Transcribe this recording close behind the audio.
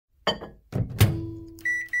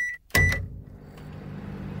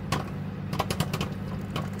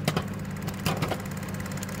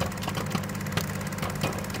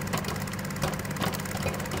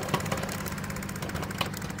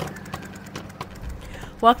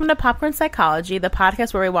Welcome to Popcorn Psychology, the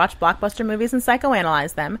podcast where we watch blockbuster movies and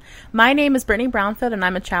psychoanalyze them. My name is Brittany Brownfield, and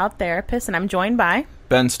I'm a child therapist, and I'm joined by...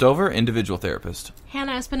 Ben Stover, individual therapist.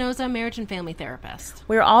 Hannah Espinoza, marriage and family therapist.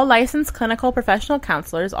 We are all licensed clinical professional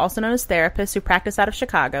counselors, also known as therapists, who practice out of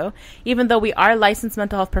Chicago. Even though we are licensed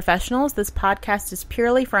mental health professionals, this podcast is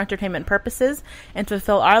purely for entertainment purposes and to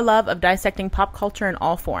fulfill our love of dissecting pop culture in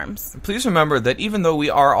all forms. Please remember that even though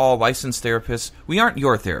we are all licensed therapists, we aren't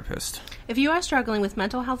your therapist. If you are struggling with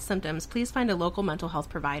mental health symptoms, please find a local mental health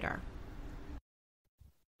provider.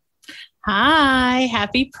 Hi,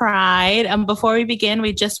 happy Pride. Before we begin,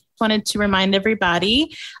 we just wanted to remind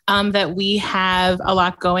everybody that we have a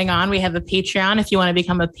lot going on. We have a Patreon if you want to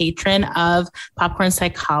become a patron of Popcorn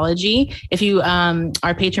Psychology. If you are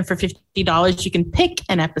a patron for $50, you can pick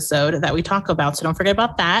an episode that we talk about, so don't forget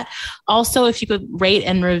about that. Also, if you could rate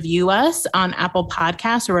and review us on Apple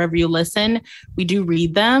Podcasts or wherever you listen, we do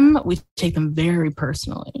read them. We take them very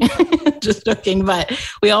personally. Just joking, but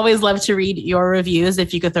we always love to read your reviews.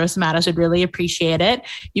 If you could throw some at us, we'd really appreciate it.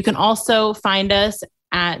 You can also find us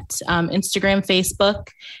at Instagram, Facebook,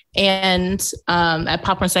 and at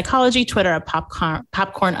Popcorn Psychology, Twitter at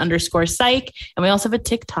popcorn_psych. And we also have a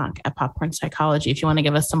TikTok at Popcorn Psychology if you want to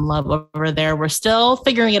give us some love over there. We're still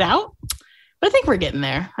figuring it out, but I think we're getting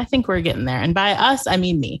there. And by us, I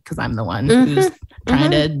mean me, because I'm the one who's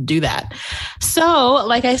trying to do that. So,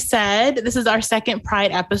 like I said, this is our second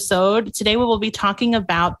Pride episode. Today we will be talking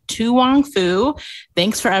about To Wong Foo.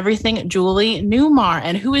 Thanks for everything, Julie Newmar.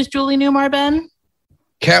 And who is Julie Newmar, Ben?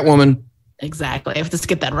 Catwoman. Exactly. I have to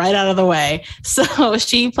get that right out of the way. So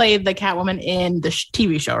she played the Catwoman in the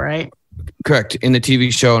TV show, right? Correct. In the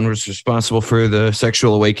TV show, and was responsible for the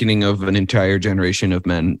sexual awakening of an entire generation of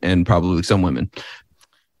men and probably some women.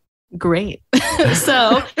 Great.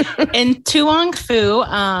 So in To Wong Foo,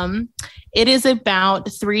 it is about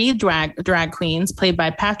three drag queens played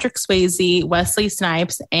by Patrick Swayze, Wesley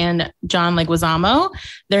Snipes, and John Leguizamo.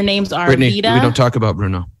 Their names are Brittany, Vita. we don't talk about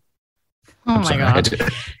Bruno. Oh my God.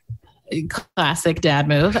 Classic dad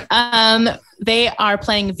move. They are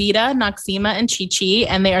playing Vita, Noxima, and Chi-Chi,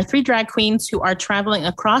 and they are three drag queens who are traveling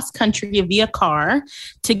across country via car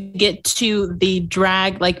to get to the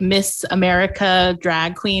Miss America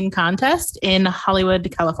drag queen contest in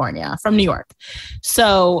Hollywood, California, from New York.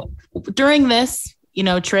 So during this,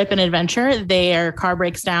 trip and adventure, their car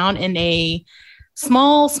breaks down in a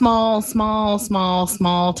small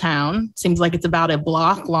town. Seems like it's about a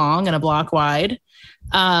block long and a block wide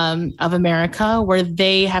of America, where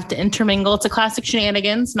they have to intermingle. It's a classic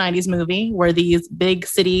shenanigans 90s movie where these big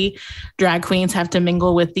city drag queens have to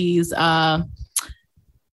mingle with these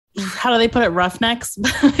how do they put it, roughnecks,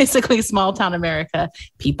 basically small town America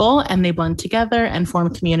people, and they blend together and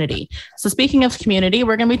form community. So speaking of community,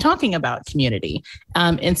 we're going to be talking about community,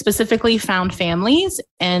 and specifically found families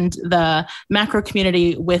and the macro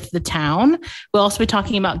community with the town. We'll also be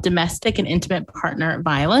talking about domestic and intimate partner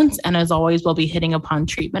violence. And as always, we'll be hitting upon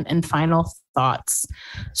treatment and final thoughts.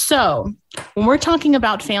 So when we're talking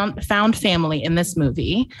about found family in this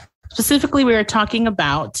movie, specifically, we are talking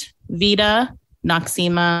about Vita,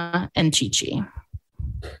 Noxima, and Chi-Chi.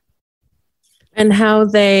 And how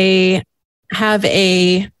they have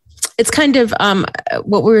it's kind of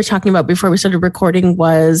what we were talking about before we started recording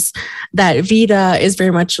was that Vita is very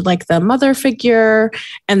much like the mother figure.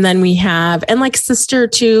 And then we have, and like sister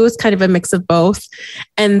too, it's kind of a mix of both.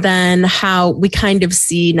 And then how we kind of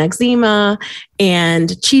see Noxima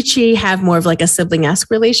and Chi-Chi have more of like a sibling-esque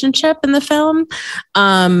relationship in the film,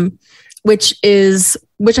 which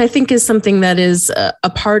I think is something that is a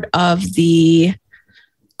part of the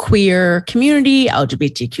queer community,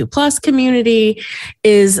 LGBTQ plus community,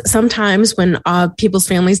 is sometimes when people's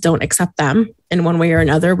families don't accept them in one way or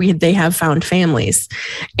another, they have found families.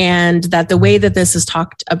 And that the way that this is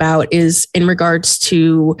talked about is in regards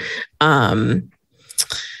to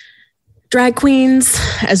drag queens,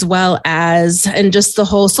 as well as, and just the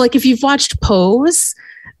whole, so like if you've watched Pose,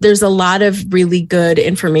 there's a lot of really good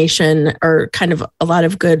information, or kind of a lot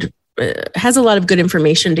of good, has a lot of good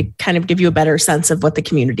information to kind of give you a better sense of what the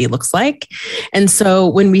community looks like. And so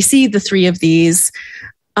when we see the three of these,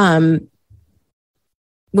 when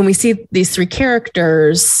we see these three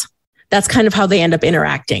characters, that's kind of how they end up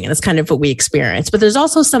interacting. And that's kind of what we experience. But there's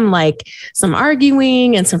also some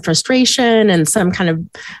arguing and some frustration and some kind of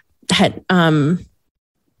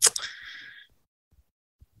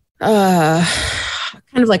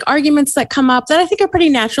kind of like arguments that come up that I think are pretty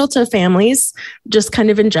natural to families, just kind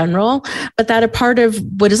of in general. But that a part of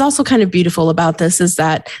what is also kind of beautiful about this is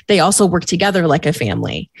that they also work together like a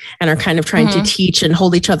family and are kind of trying to teach and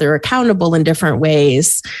hold each other accountable in different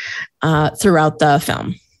ways throughout the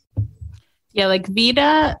film. Yeah, like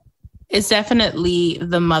Vida is definitely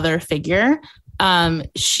the mother figure.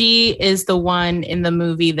 She is the one in the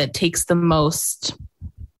movie that takes the most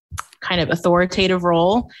kind of authoritative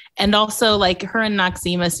role. And also, like, her and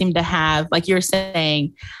Noxzema seem to have, like you're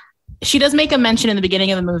saying, she does make a mention in the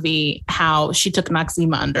beginning of the movie how she took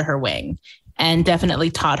Noxzema under her wing and definitely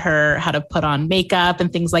taught her how to put on makeup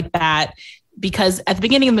and things like that. Because at the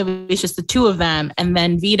beginning of the movie, it's just the two of them. And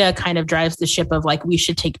then Vida kind of drives the ship of like, we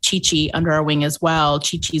should take Chi-Chi under our wing as well.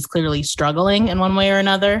 Chi-Chi's clearly struggling in one way or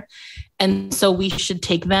another. And so we should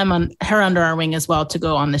take her under our wing as well to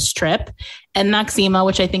go on this trip. And Noxzema,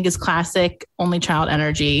 which I think is classic only child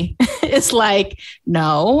energy, is like,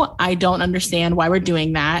 no, I don't understand why we're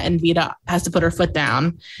doing that. And Vida has to put her foot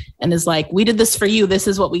down and is like, we did this for you. This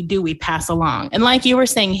is what we do. We pass along. And like you were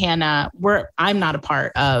saying, Hannah, I'm not a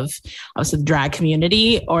part of obviously the drag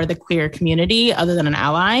community or the queer community other than an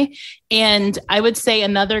ally. And I would say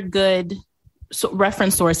another good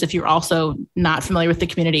reference source, if you're also not familiar with the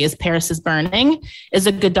community, is Paris is Burning, is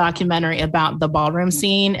a good documentary about the ballroom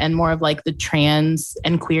scene and more of like the trans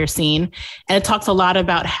and queer scene. And it talks a lot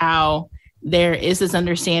about how there is this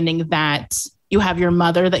understanding that you have your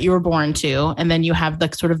mother that you were born to, and then you have the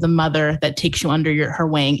sort of the mother that takes you under her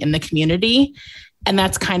wing in the community. And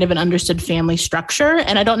that's kind of an understood family structure.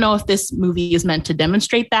 And I don't know if this movie is meant to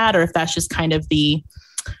demonstrate that, or if that's just kind of the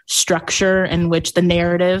structure in which the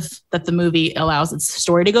narrative that the movie allows its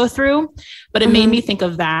story to go through. But it made me think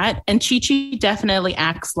of that. And Chi-Chi definitely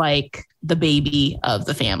acts like the baby of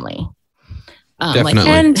the family.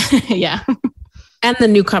 Definitely. Yeah. And the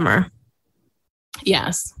newcomer.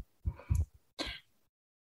 Yes.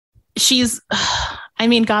 She's, I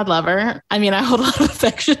mean, God love her. I mean, I hold a lot of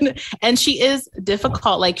affection, and she is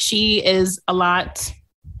difficult. Like, she is a lot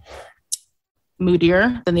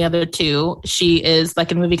moodier than the other two. She is, like,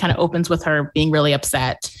 in the movie kind of opens with her being really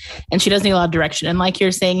upset, and she does need a lot of direction. And like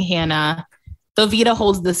you're saying, Hannah, though Vida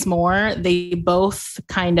holds this more, they both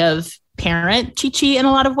kind of parent Chi-Chi in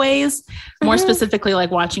a lot of ways, more specifically, like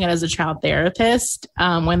watching it as a child therapist,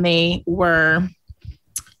 when they were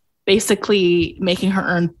basically making her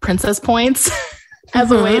earn princess points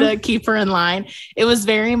as a way to keep her in line. It was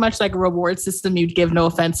very much like a reward system you'd give, no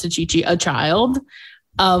offense to Chi-Chi, a child,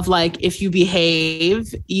 of like, if you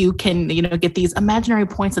behave, you can, get these imaginary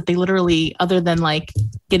points that they literally, other than like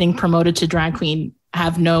getting promoted to drag queen,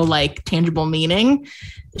 have no like tangible meaning.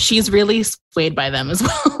 She's really swayed by them as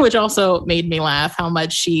well, which also made me laugh how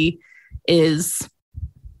much she is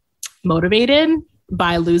motivated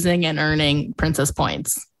by losing and earning princess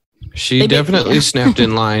points. She definitely snapped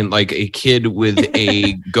in line like a kid with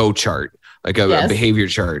a go chart, like a behavior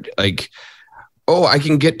chart. Like, oh, I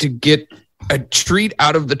can get a treat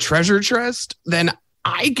out of the treasure chest, then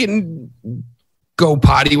I can go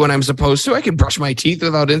potty when I'm supposed to. I can brush my teeth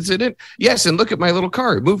without incident. Yes, and look at my little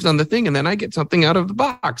car. It moves on the thing, and then I get something out of the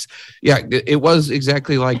box. Yeah, it was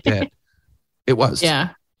exactly like that. It was. Yeah.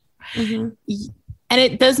 And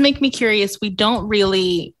it does make me curious. We don't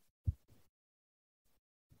really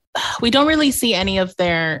see any of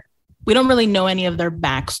their, we don't really know any of their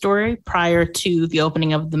backstory prior to the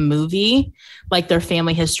opening of the movie, like their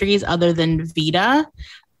family histories, other than Vida.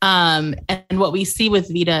 And what we see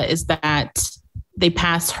with Vida is that they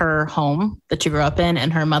pass her home that she grew up in,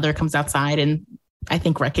 and her mother comes outside and I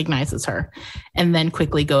think recognizes her and then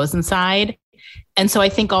quickly goes inside. And so I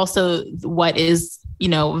think also what is,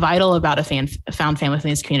 vital about a found family in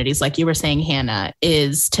these communities, like you were saying, Hannah,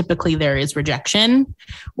 is typically there is rejection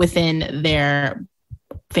within their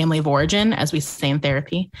family of origin, as we say in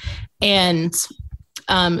therapy. And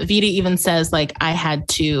Vida even says, like, I had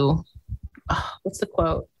to, what's the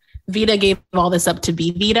quote? Vida gave all this up to be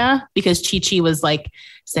Vida, because Chi-Chi was like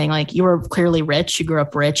saying, like, you were clearly rich. You grew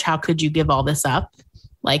up rich. How could you give all this up?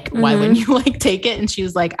 Like, why wouldn't you like take it? And she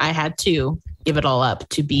was like, I had to give it all up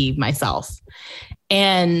to be myself.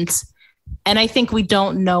 And I think we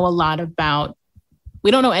don't know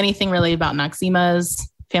anything really about Noxzema's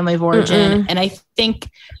family of origin. And I think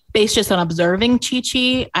based just on observing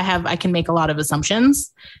Chi-Chi, I can make a lot of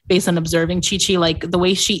assumptions based on observing Chi-Chi, like the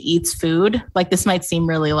way she eats food. Like, this might seem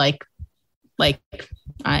really like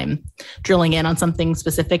I'm drilling in on something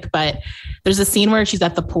specific, but there's a scene where she's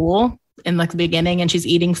at the pool in like the beginning and she's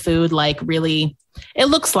eating food, like really, it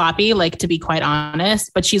looks sloppy, like, to be quite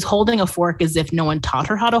honest, but she's holding a fork as if no one taught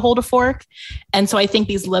her how to hold a fork. And so I think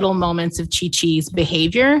these little moments of Chi-Chi's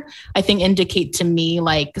behavior, I think, indicate to me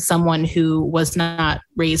like someone who was not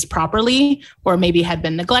raised properly or maybe had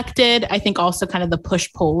been neglected. I think also kind of the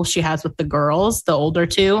push-pull she has with the girls, the older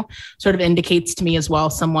two, sort of indicates to me as well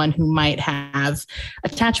someone who might have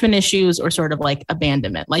attachment issues or sort of like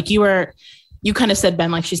abandonment. Like, you were you kind of said,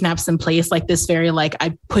 Ben, like she snaps in place, like this very, like,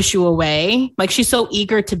 I push you away. Like she's so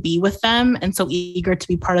eager to be with them and so eager to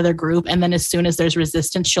be part of their group. And then as soon as there's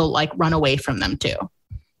resistance, she'll like run away from them too.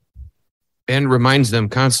 And reminds them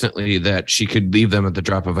constantly that she could leave them at the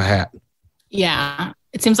drop of a hat. Yeah.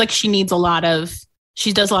 It seems like she does a lot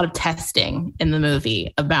of testing in the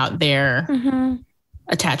movie about their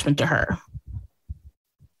attachment to her.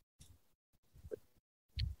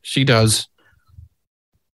 She does.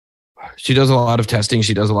 She does a lot of testing.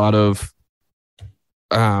 She does a lot of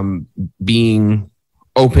being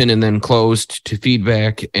open and then closed to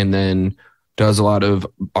feedback, and then does a lot of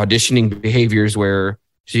auditioning behaviors where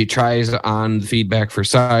she tries on the feedback for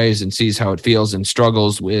size and sees how it feels and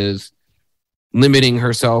struggles with limiting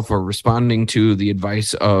herself or responding to the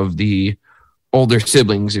advice of the older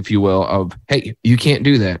siblings, if you will, of, hey, you can't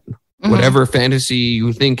do that. Whatever fantasy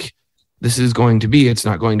you think this is going to be, it's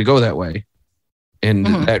not going to go that way. And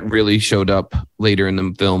that really showed up later in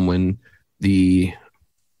the film when the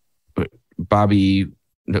Bobby,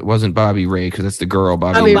 it wasn't Bobby Ray, because that's the girl.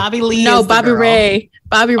 Bobby Lee. No, is the Bobby girl. Ray.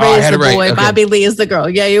 Bobby Ray is the boy. Right. Okay. Bobby Lee is the girl.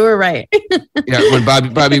 Yeah, you were right. Yeah, when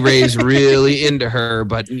Bobby Ray is really into her,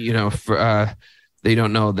 but they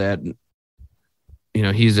don't know that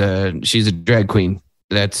she's a drag queen.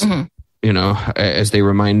 That's as they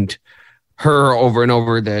remind her over and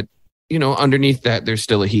over that underneath that there's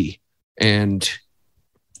still a he, and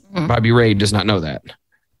Bobby Ray does not know that.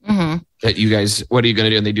 That you guys, what are you going to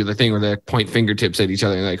do? And they do the thing where they point fingertips at each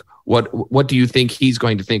other and like, what do you think he's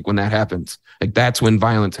going to think when that happens? Like that's when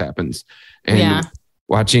violence happens. And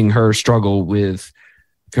watching her struggle with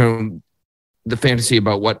kind of the fantasy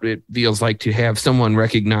about what it feels like to have someone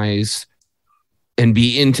recognize and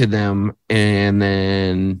be into them, and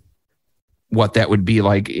then what that would be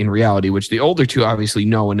like in reality, which the older two obviously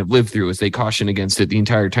know and have lived through, as they caution against it the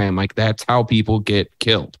entire time. Like that's how people get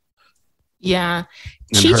killed. Yeah.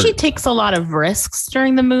 Chi-Chi takes a lot of risks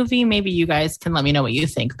during the movie. Maybe you guys can let me know what you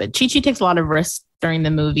think, but Chi-Chi takes a lot of risks during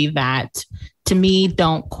the movie that to me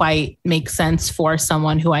don't quite make sense for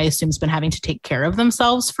someone who I assume has been having to take care of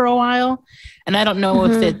themselves for a while. And I don't know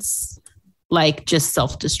if it's like just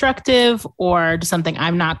self-destructive or just something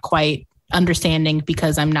I'm not quite understanding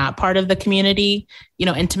because I'm not part of the community,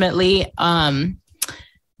 intimately.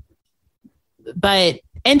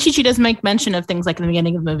 And Chi-Chi does make mention of things like in the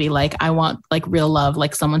beginning of the movie, like I want like real love,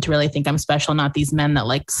 like someone to really think I'm special, not these men that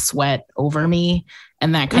like sweat over me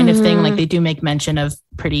and that kind of thing. Like they do make mention of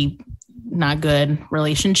pretty not good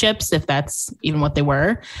relationships, if that's even what they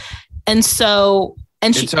were. And so,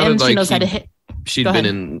 she knows how to hit.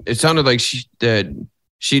 It sounded like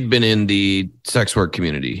she'd been in the sex work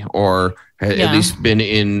community, or at least been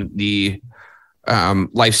in the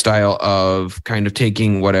lifestyle of kind of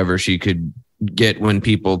taking whatever she could get when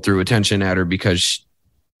people threw attention at her, because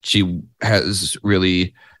she has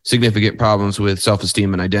really significant problems with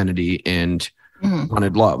self-esteem and identity and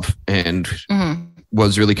wanted love, and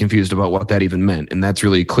was really confused about what that even meant. And that's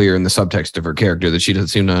really clear in the subtext of her character, that she doesn't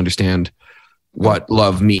seem to understand what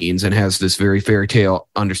love means and has this very fairy tale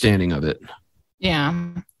understanding of it. Yeah.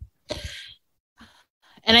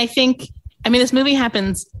 And I think, this movie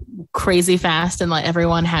happens crazy fast, and like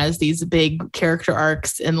everyone has these big character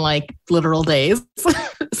arcs in like literal days,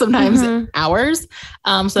 sometimes hours.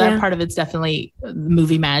 So that part of it's definitely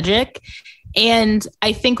movie magic. And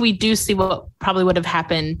I think we do see what probably would have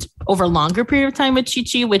happened over a longer period of time with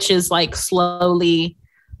Chi-Chi, which is like slowly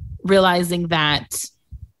realizing that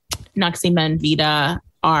Noxima and Vita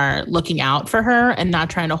are looking out for her and not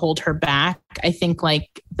trying to hold her back. I think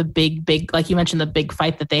like the big, like you mentioned, the big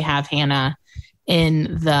fight that they have, Hannah, in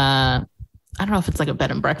the, I don't know if it's like a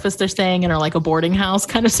bed and breakfast they're staying in or like a boarding house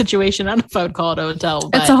kind of situation. I don't know if I would call it a hotel.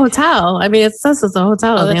 But it's a hotel. It says it's a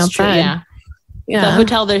hotel on the outside. Yeah. The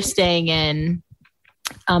hotel they're staying in,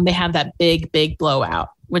 they have that big blowout,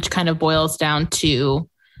 which kind of boils down to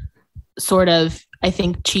sort of, I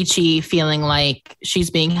think, Chi-Chi feeling like she's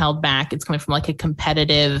being held back. It's coming from like a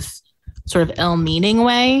competitive sort of ill-meaning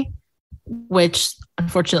way, which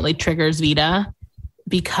unfortunately triggers Vita,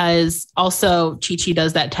 because also Chi-Chi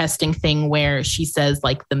does that testing thing where she says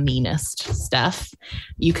like the meanest stuff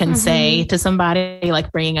you can say to somebody,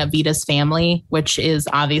 like bringing up Vita's family, which is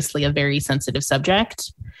obviously a very sensitive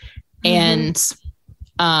subject. And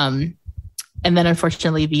then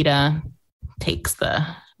unfortunately Vita takes the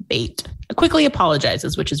bait, quickly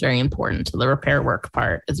apologizes, which is very important. The repair work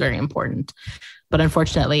part is very important, but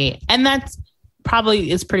unfortunately, and that's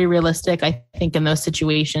probably is pretty realistic. I think in those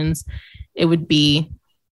situations, it would be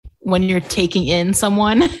when you're taking in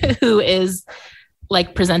someone who is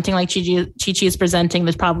like presenting like Chi-Chi is presenting,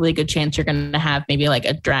 there's probably a good chance you're going to have maybe like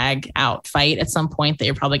a drag out fight at some point that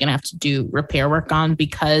you're probably going to have to do repair work on,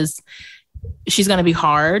 because she's going to be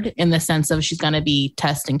hard in the sense of she's going to be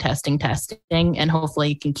testing. And hopefully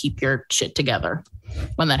you can keep your shit together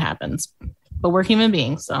when that happens. But we're human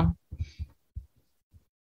beings, so.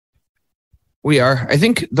 We are. I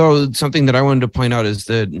think, though, something that I wanted to point out is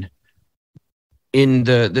that in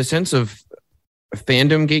the sense of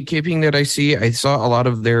fandom gatekeeping that I saw a lot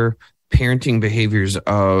of their parenting behaviors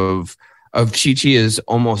of Chi-Chi as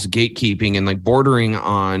almost gatekeeping and like bordering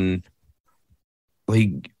on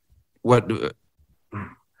like what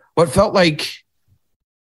felt like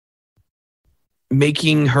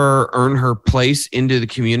making her earn her place into the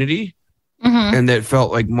community. Mm-hmm. And that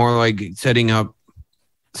felt like more like setting up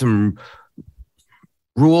some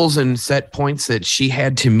rules and set points that she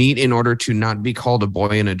had to meet in order to not be called a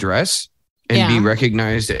boy in a dress and be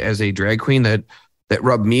recognized as a drag queen. That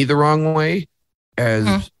rubbed me the wrong way,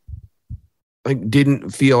 as like didn't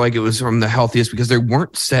feel like it was from the healthiest, because there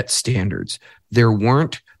weren't set standards. There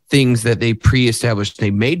weren't things that they pre-established.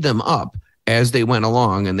 They made them up as they went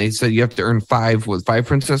along, and they said you have to earn five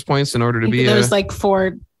princess points in order to be. There's like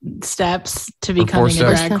 4 steps to becoming a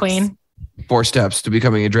drag queen. 4 steps to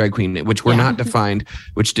becoming a drag queen, which were not defined,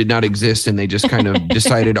 which did not exist, and they just kind of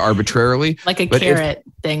decided arbitrarily. Like a carrot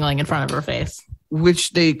dangling in front of her face.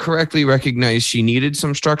 Which they correctly recognized she needed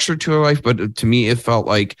some structure to her life, but to me it felt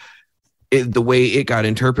like the way it got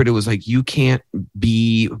interpreted was like, you can't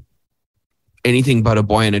be anything but a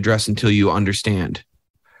boy in a dress until you understand.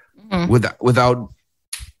 Without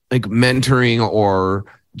like mentoring or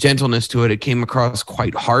gentleness to it. It came across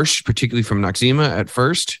quite harsh, particularly from Noxzema at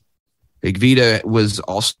first. Like Vita was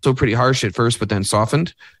also pretty harsh at first, but then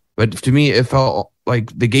softened. But to me, it felt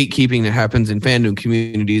like the gatekeeping that happens in fandom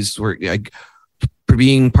communities, where like for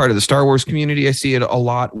being part of the Star Wars community, I see it a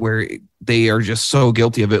lot where they are just so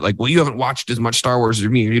guilty of it. Like, well, you haven't watched as much Star Wars as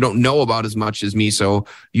me, or you don't know about as much as me, so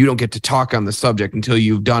you don't get to talk on the subject until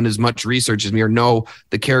you've done as much research as me or know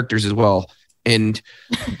the characters as well. And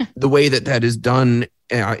the way that is done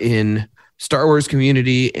in Star Wars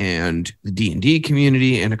community and the D&D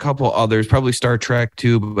community and a couple others, probably Star Trek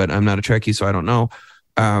too, but I'm not a Trekkie, so I don't know.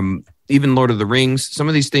 Even Lord of the Rings, some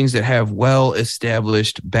of these things that have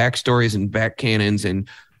well-established backstories and backcanons and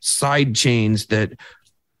side chains that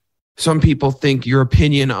some people think your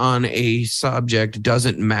opinion on a subject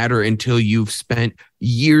doesn't matter until you've spent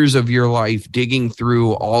years of your life digging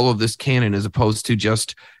through all of this canon, as opposed to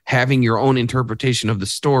just having your own interpretation of the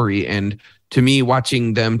story. And to me,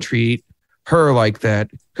 watching them treat her like that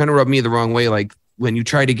kind of rubbed me the wrong way. Like, when you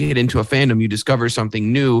try to get into a fandom, you discover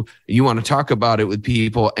something new, you want to talk about it with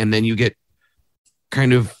people, and then you get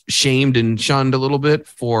kind of shamed and shunned a little bit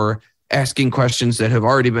for asking questions that have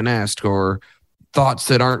already been asked, or thoughts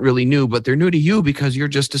that aren't really new, but they're new to you because you're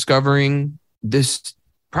just discovering this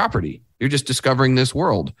property. You're just discovering this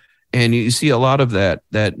world. And you see a lot of that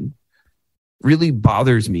really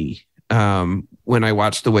bothers me when I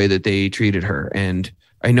watch the way that they treated her. And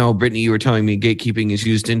I know, Brittany, you were telling me gatekeeping is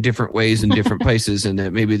used in different ways in different places, and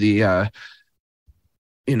that maybe the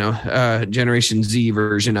Generation Z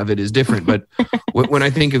version of it is different. But when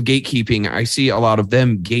I think of gatekeeping, I see a lot of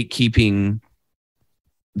them gatekeeping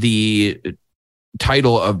the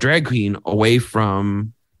title of drag queen away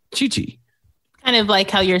from Chi-Chi. Kind of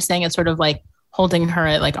like how you're saying it's sort of like holding her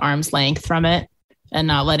at like arm's length from it and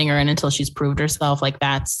not letting her in until she's proved herself. Like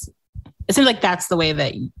it seems like that's the way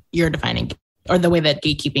that you're defining, or the way that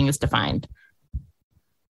gatekeeping is defined.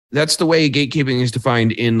 That's the way gatekeeping is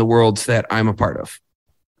defined in the worlds that I'm a part of.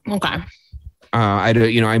 Okay.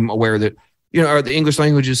 I'm aware that, the English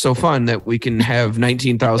language is so fun that we can have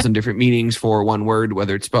 19,000 different meanings for one word,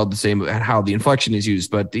 whether it's spelled the same and how the inflection is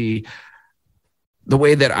used. But the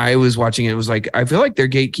way that I was watching it was like, I feel like they're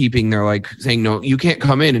gatekeeping. They're like saying, no, you can't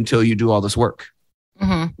come in until you do all this work,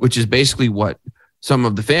 which is basically what some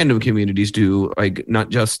of the fandom communities do. Like, not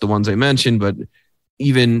just the ones I mentioned, but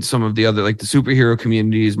even some of the other, like the superhero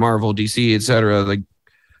communities, Marvel, DC, etc. Like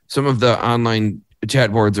some of the online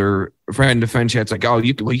chat boards or friend to friend chats, like,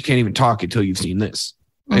 you can't even talk until you've seen this.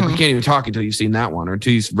 Like, we can't even talk until you've seen that one, or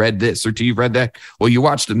until you've read this, or until you've read that. Well, you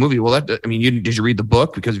watched the movie. Well, did you read the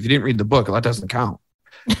book? Because if you didn't read the book, that doesn't count.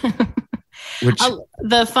 Which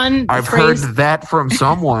the fun I've heard that from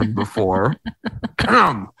someone before.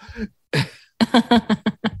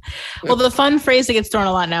 Well, the fun phrase that gets thrown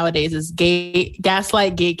a lot nowadays is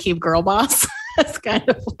gaslight, gatekeep, girl boss. That's kind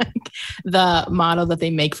of like the motto that they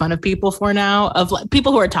make fun of people for now, of like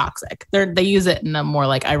people who are toxic. They use it in a more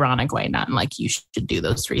like ironic way, not in like you should do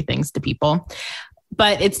those 3 things to people.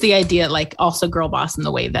 but it's the idea, like also girl boss in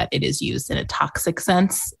the way that it is used in a toxic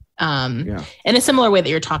sense. In a similar way that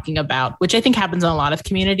you're talking about, which I think happens in a lot of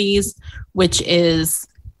communities, which is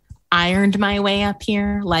I earned my way up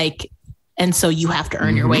here. Like, and so you have to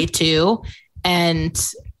earn your way too. And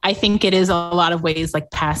I think it is a lot of ways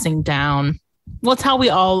like passing down. Well, it's how we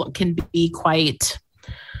all can be quite,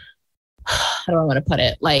 how do I want to put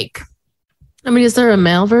it? Like, I mean, is there a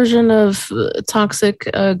male version of toxic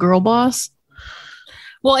girl boss?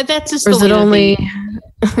 Well, that's just or is it only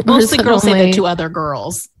mostly girls say that to other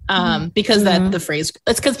girls. Because that the phrase,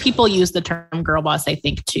 it's because people use the term girl boss, I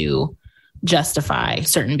think, to justify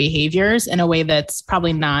certain behaviors in a way that's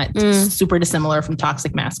probably not super dissimilar from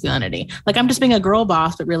toxic masculinity. Like, I'm just being a girl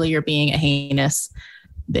boss, but really you're being a heinous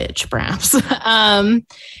bitch, perhaps.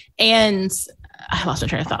 And I lost my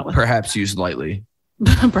train of thought. Perhaps used lightly.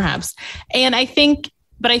 Perhaps. And I think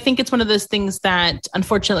it's one of those things that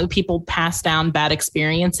unfortunately people pass down bad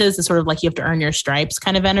experiences. It's sort of like you have to earn your stripes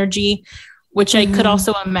kind of energy, which I could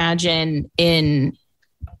also imagine in,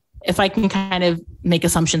 if I can kind of make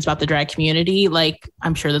assumptions about the drag community, like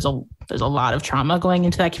I'm sure there's a lot of trauma going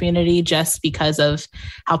into that community just because of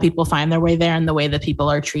how people find their way there and the way that people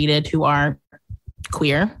are treated who are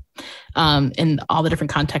queer, in all the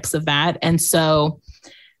different contexts of that. And so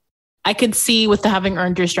I could see with the having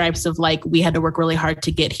earned your stripes of like, we had to work really hard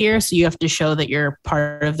to get here. So you have to show that you're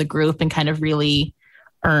part of the group and kind of really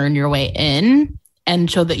earn your way in and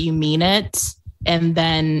show that you mean it. And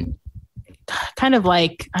then kind of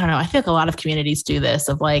like, I don't know, I feel like a lot of communities do this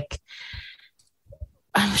of like,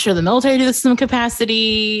 I'm sure the military do this in some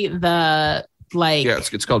capacity. The like, yeah,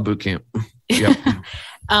 it's called boot camp. Yep.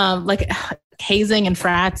 Like hazing and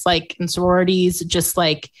frats, like in sororities, just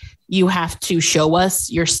like you have to show us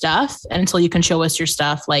your stuff. And until you can show us your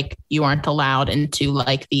stuff, like you aren't allowed into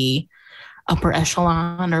like the upper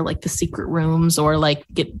echelon or like the secret rooms or like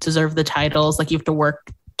deserve the titles. Like you have to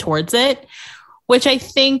work towards it, which I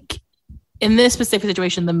think in this specific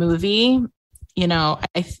situation, the movie, you know,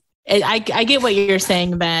 I get what you're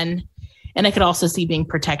saying, Ben, and I could also see being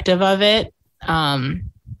protective of it.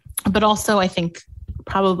 But also I think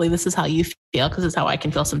probably this is how you feel, because it's how I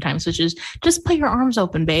can feel sometimes, which is just put your arms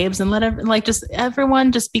open, babes, and let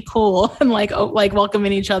everyone just be cool and like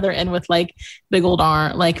welcoming each other in with like big old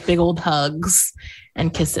hugs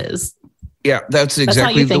and kisses. Yeah, that's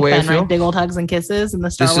exactly the way I feel. Right? Big old hugs and kisses in the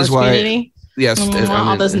Star Wars community. Yes,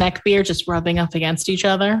 all those neck beards just rubbing up against each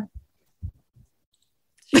other.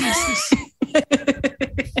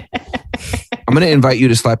 I'm going to invite you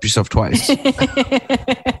to slap yourself twice.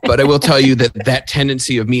 But I will tell you that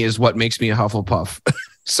tendency of me is what makes me a Hufflepuff.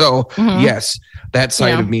 So, yes, that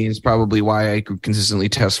side of me is probably why I consistently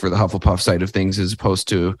test for the Hufflepuff side of things as opposed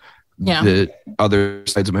to the other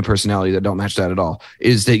sides of my personality that don't match that at all.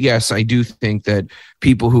 Is that, yes, I do think that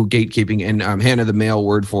people who gatekeeping, and Hannah, the male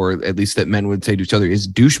word for, at least that men would say to each other, is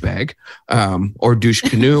douchebag, or douche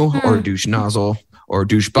canoe, or douche nozzle, or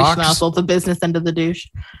douche box. Douche nozzle, the business end of the douche.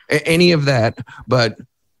 Any of that. But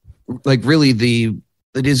like really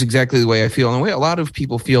it is exactly the way I feel. And the way a lot of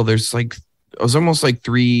people feel, there's like, it was almost like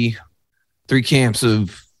three camps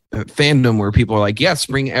of fandom where people are like, yes,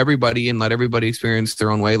 bring everybody and let everybody experience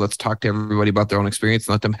their own way. Let's talk to everybody about their own experience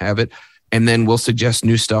and let them have it. And then we'll suggest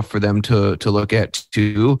new stuff for them to look at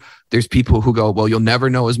too. There's people who go, well, you'll never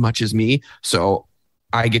know as much as me, so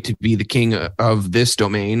I get to be the king of this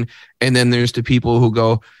domain. And then there's the people who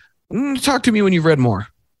go, talk to me when you've read more.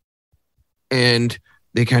 And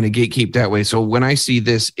they kind of gatekeep that way. So when I see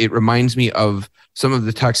this, it reminds me of some of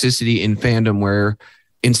the toxicity in fandom where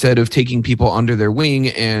instead of taking people under their wing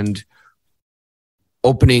and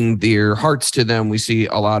opening their hearts to them, we see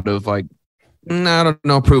a lot of like, I don't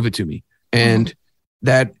know, prove it to me. And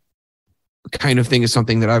that kind of thing is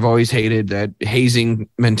something that I've always hated, that hazing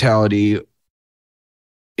mentality.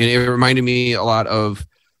 And it reminded me a lot of,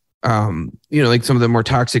 like some of the more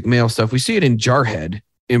toxic male stuff. We see it in Jarhead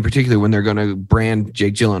in particular when they're going to brand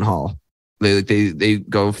Jake Gyllenhaal. They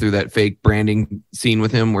go through that fake branding scene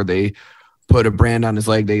with him where they put a brand on his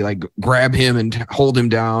leg. They like grab him and hold him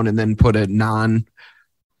down and then put a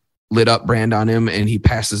non-lit up brand on him and he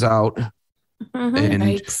passes out.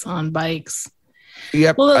 And bikes.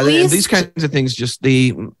 Yep. Well, these kinds of things just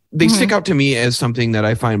they stick out to me as something that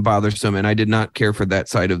I find bothersome, and I did not care for that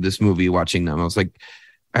side of this movie watching them. I was like,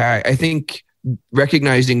 I think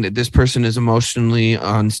recognizing that this person is emotionally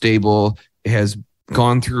unstable, has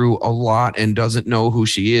gone through a lot and doesn't know who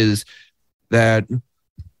she is, that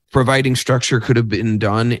providing structure could have been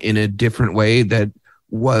done in a different way that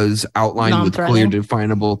was outlined with clear,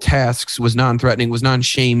 definable tasks, was non-threatening, was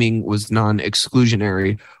non-shaming, was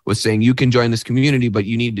non-exclusionary, was saying you can join this community, but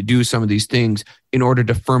you need to do some of these things in order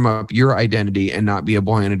to firm up your identity and not be a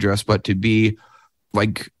boy in a dress, but to be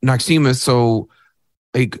like Noxema. So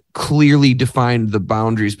like clearly defined the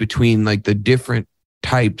boundaries between like the different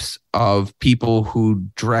types of people who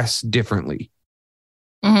dress differently.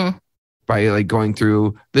 Mm-hmm. By like going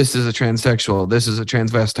through, this is a transsexual, this is a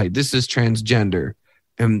transvestite, this is transgender.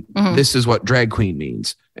 And this is what drag queen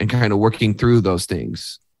means, and kind of working through those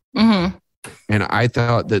things. Mm-hmm. And I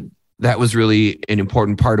thought that that was really an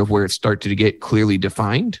important part of where it started to get clearly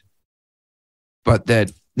defined, but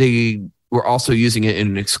that they were also using it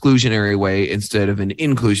in an exclusionary way instead of an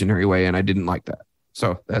inclusionary way. And I didn't like that.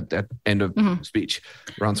 So that end of speech,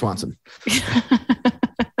 Ron Swanson.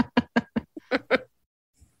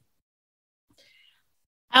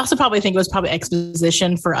 I also probably think it was probably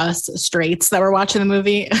exposition for us straights that were watching the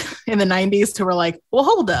movie in the 90s who were like, well,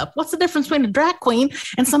 hold up. What's the difference between a drag queen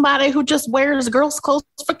and somebody who just wears girls' clothes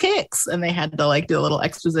for kicks? And they had to like do a little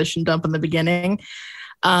exposition dump in the beginning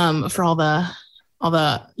for all the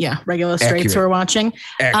regular straights who were watching.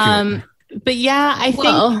 But yeah, I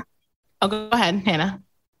think... Oh, go ahead, Hannah.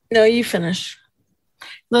 No, you finish.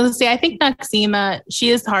 Let's see. I think Noxema, she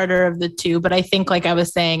is the harder of the two, but I think like I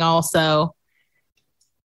was saying also...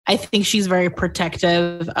 I think she's very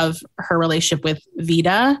protective of her relationship with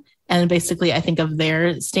Vida. And basically, I think of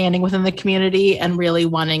their standing within the community and really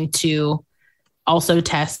wanting to also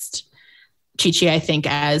test Chi-Chi, I think,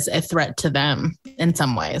 as a threat to them in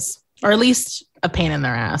some ways, or at least a pain in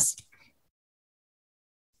their ass.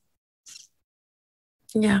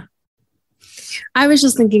 Yeah. I was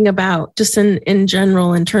just thinking about just in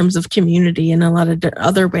general, in terms of community and a lot of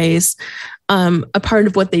other ways, a part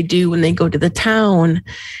of what they do when they go to the town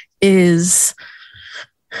is,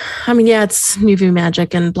 I mean, yeah, it's movie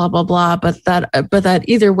magic and blah, blah, blah, but that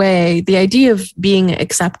either way, the idea of being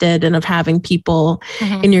accepted and of having people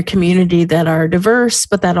in your community that are diverse,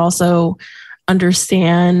 but that also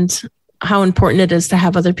understand how important it is to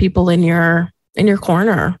have other people in your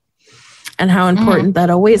corner, and how important that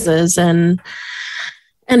always is. And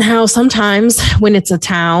how sometimes when it's a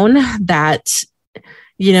town that,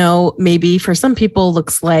 you know, maybe for some people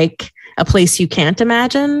looks like a place you can't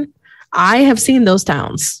imagine. I have seen those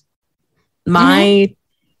towns.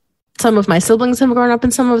 Some of my siblings have grown up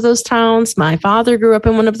in some of those towns. My father grew up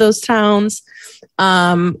in one of those towns,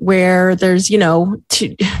 where there's, you know,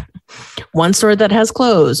 one store that has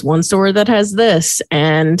clothes, one store that has this,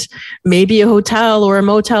 and maybe a hotel or a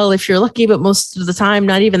motel if you're lucky, but most of the time,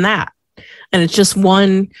 not even that. And it's just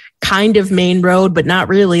one kind of main road, but not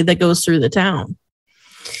really, that goes through the town.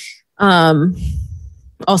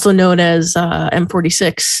 Also known as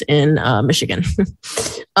M46 in Michigan.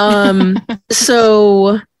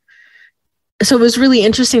 So it was really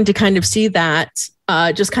interesting to kind of see that,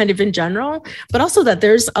 just kind of in general, but also that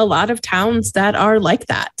there's a lot of towns that are like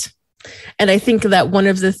that. And I think that one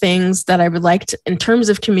of the things that I would like to, in terms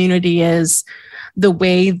of community, is the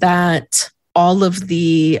way that all of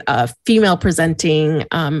the female presenting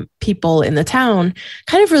people in the town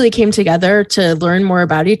kind of really came together to learn more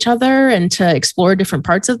about each other and to explore different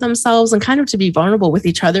parts of themselves and kind of to be vulnerable with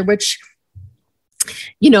each other, which,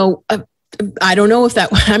 you know, I don't know if that,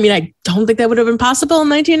 I mean, I don't think that would have been possible in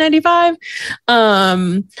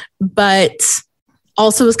 1995. But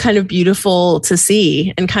also was kind of beautiful to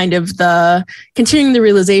see, and kind of the continuing the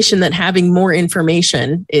realization that having more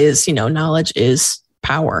information is, you know, knowledge is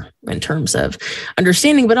power in terms of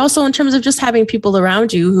understanding, but also in terms of just having people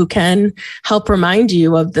around you who can help remind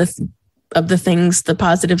you of the things, the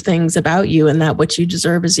positive things about you, and that what you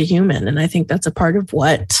deserve as a human. And I think that's a part of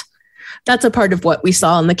what we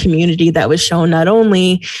saw in the community that was shown, not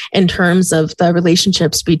only in terms of the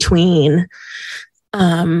relationships between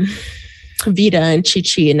Vida and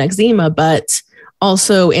Chi-Chi and Noxema, but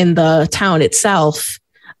also in the town itself,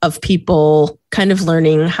 of people kind of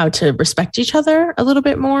learning how to respect each other a little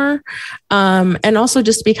bit more, and also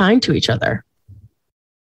just be kind to each other.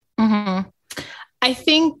 I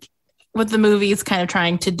think what the movie is kind of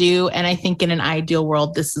trying to do, and I think in an ideal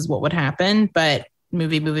world, this is what would happen, but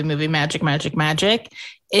movie, magic,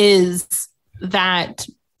 is that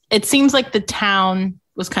it seems like the town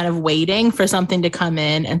was kind of waiting for something to come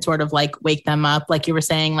in and sort of like wake them up. Like you were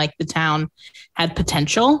saying, like the town had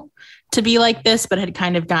potential to be like this, but had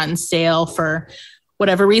kind of gotten stale for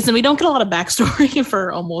whatever reason. We don't get a lot of backstory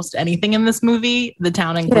for almost anything in this movie, the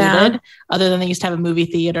town included, other than they used to have a movie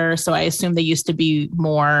theater. So I assume they used to be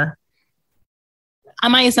more,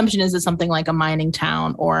 my assumption is it's something like a mining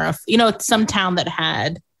town, or, some town that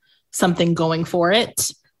had something going for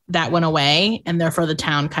it. that went away, and therefore the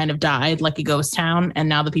town kind of died like a ghost town. And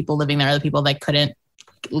now the people living there are the people that couldn't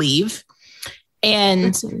leave.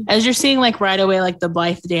 And as you're seeing, like right away, like the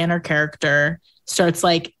Blythe Danner character starts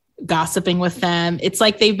like gossiping with them. It's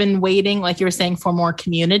like they've been waiting, like you were saying, for more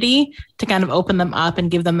community to kind of open them up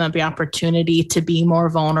and give them the opportunity to be more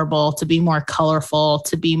vulnerable, to be more colorful,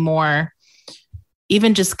 to be more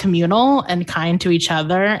even just communal and kind to each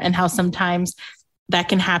other. And how sometimes that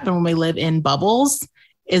can happen when we live in bubbles,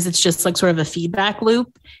 is it's just like sort of a feedback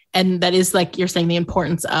loop. And that is, like you're saying, the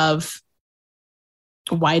importance of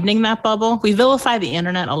widening that bubble. We vilify the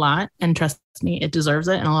internet a lot, and trust me, it deserves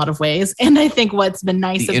it in a lot of ways. And I think what's been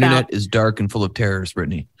nice the internet is dark and full of terrors,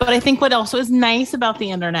 Brittany. But I think what also is nice about the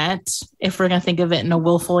internet, if we're going to think of it in a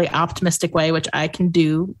willfully optimistic way, which I can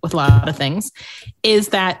do with a lot of things, is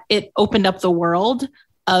that it opened up people's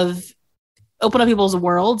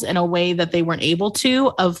worlds in a way that they weren't able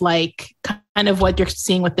to, of like kind of what you're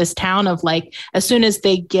seeing with this town, of like, as soon as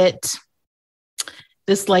they get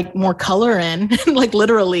this like more color in, like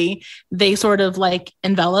literally they sort of like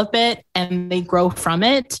envelop it and they grow from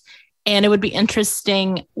it. And it would be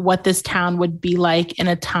interesting what this town would be like in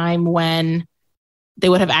a time when they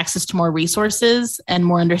would have access to more resources and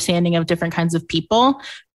more understanding of different kinds of people.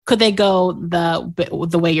 Could they go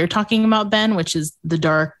the way you're talking about, Ben, which is the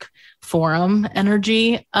dark forum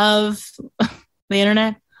energy of the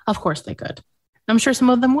internet? Of course they could. I'm sure some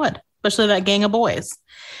of them would, especially that gang of boys.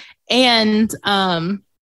 And I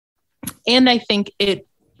think it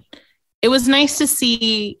was nice to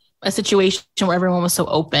see a situation where everyone was so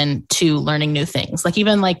open to learning new things. Like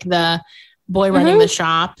even like the boy running the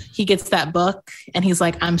shop, he gets that book and he's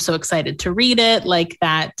like, I'm so excited to read it. Like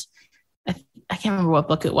that, I can't remember what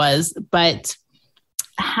book it was, but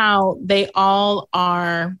how they all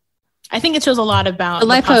are. I think it shows a lot about the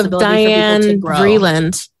life of Diane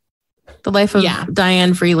Vreeland. The life of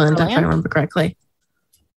Diane Vreeland, if I remember correctly.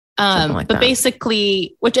 But that.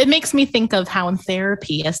 Basically, which it makes me think of how in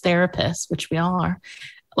therapy, as therapists, which we all are,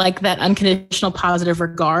 like that unconditional positive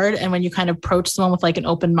regard. And when you kind of approach someone with like an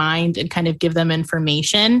open mind and kind of give them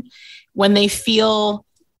information, when they feel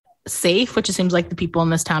safe, which it seems like the people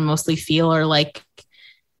in this town mostly feel, or like,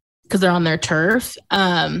 because they're on their turf,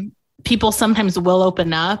 people sometimes will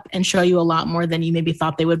open up and show you a lot more than you maybe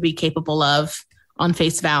thought they would be capable of on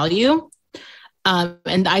face value.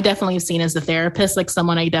 And I definitely have seen as a therapist, like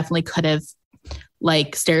someone I definitely could have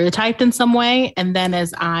like stereotyped in some way. And then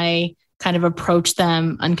as I kind of approach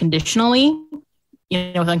them unconditionally,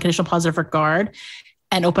 with unconditional positive regard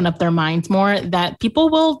and open up their minds more, that people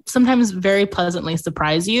will sometimes very pleasantly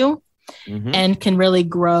surprise you and can really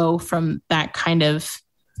grow from that kind of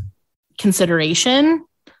consideration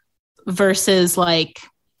versus like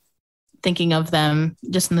thinking of them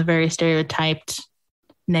just in the very stereotyped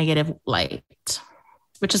negative light,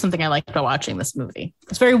 which is something I like about watching this movie.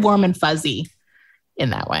 It's very warm and fuzzy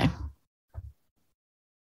in that way.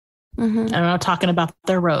 I don't know, talking about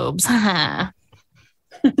their robes.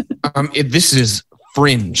 This is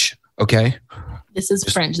fringe, okay? This is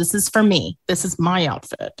fringe. This is for me. This is my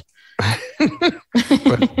outfit.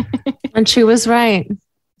 And she was right.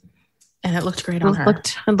 And it looked great on her.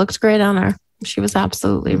 It looked great on her. She was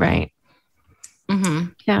absolutely right.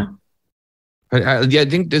 Yeah. I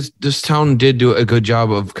think this town did do a good job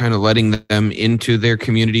of kind of letting them into their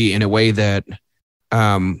community in a way that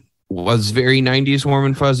was very 90s warm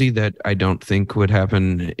and fuzzy, that I don't think would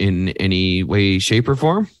happen in any way, shape, or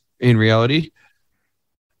form in reality.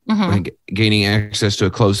 Like gaining access to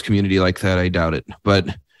a closed community like that, I doubt it. But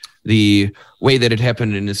the way that it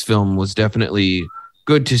happened in this film was definitely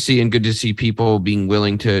good to see, and good to see people being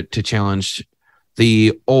willing to challenge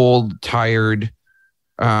the old, tired,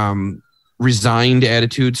 resigned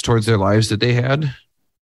attitudes towards their lives that they had,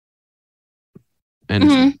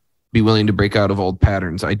 and be willing to break out of old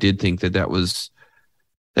patterns. I did think that was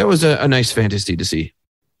a nice fantasy to see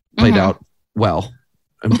played out well,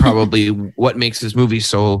 and probably what makes this movie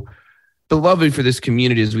so beloved for this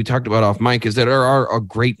community, as we talked about off mic, is that there are a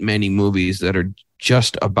great many movies that are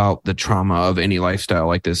just about the trauma of any lifestyle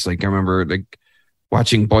like this. Like I remember like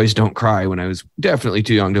watching Boys Don't Cry when I was definitely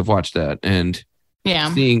too young to have watched that, and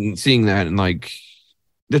seeing that and like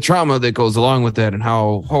the trauma that goes along with that, and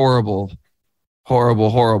how horrible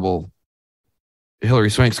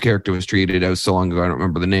Hilary Swank's character was treated. It was so long ago I don't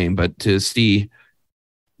remember the name, but to see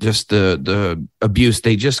just the abuse,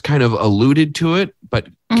 they just kind of alluded to it, but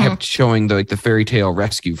kept showing the fairy tale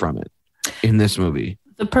rescue from it in this movie.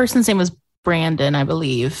 The person's name was Brandon, I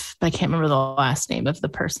believe, but I can't remember the last name of the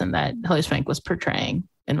person that Hilary Swank was portraying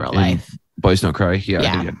in real life. Boys Don't Cry.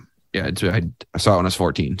 Yeah. I saw it when I was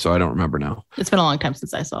 14, so I don't remember now. It's been a long time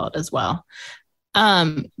since I saw it as well.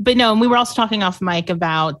 But no, and we were also talking off mic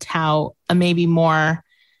about how a maybe more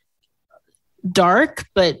dark,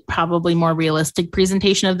 but probably more realistic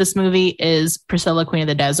presentation of this movie is Priscilla, Queen of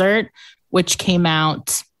the Desert, which came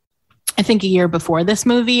out, I think, a year before this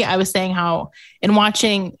movie. I was saying how in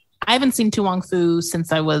watching, I haven't seen Wong Foo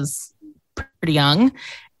since I was pretty young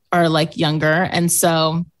or like younger. And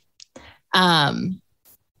so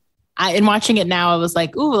in watching it now, I was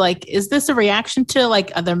like, ooh, like, is this a reaction to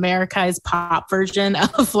like the Americanized pop version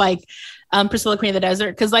of like Priscilla, Queen of the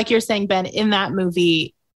Desert? Because like you're saying, Ben, in that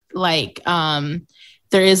movie, like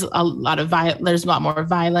there is a lot of there's a lot more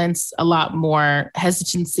violence, a lot more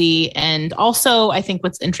hesitancy. And also I think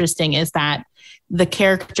what's interesting is that the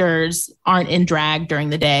characters aren't in drag during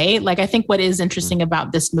the day. Like, I think what is interesting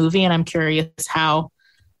about this movie, and I'm curious how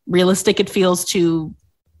realistic it feels to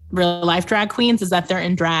real life drag queens, is that they're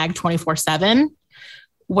in drag 24/7.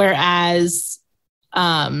 Whereas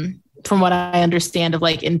from what I understand of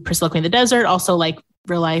like in Priscilla, Queen of the Desert, also like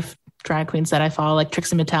real life drag queens that I follow, like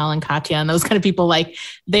Trixie Mattel and Katya and those kind of people, like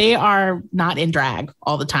they are not in drag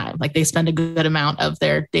all the time. Like they spend a good amount of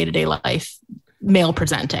their day-to-day life male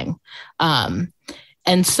presenting.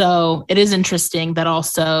 And so it is interesting that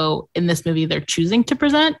also in this movie, they're choosing to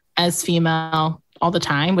present as female all the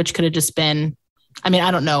time, which could have just been, I mean, I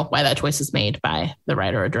don't know why that choice is made by the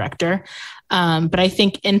writer or director. But I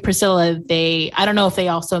think in Priscilla, I don't know if they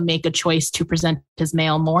also make a choice to present as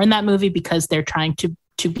male more in that movie because they're trying to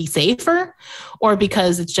be safer, or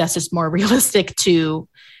because it's just more realistic to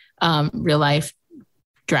real life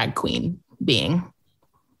drag queen being.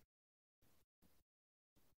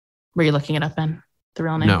 Were you looking it up, Ben? The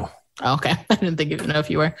real name? No. Oh, okay. I didn't think you know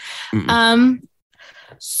if you were.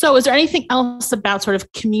 So is there anything else about sort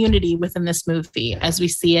of community within this movie as we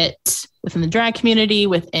see it within the drag community,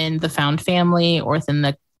 within the found family, or within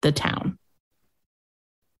the town?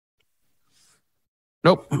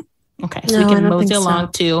 Nope. Okay, so we can mosey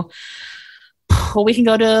along to, well, we can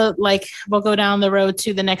go to we'll go down the road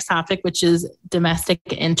to the next topic, which is domestic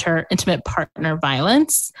intimate partner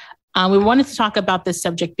violence. We wanted to talk about this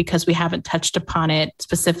subject because we haven't touched upon it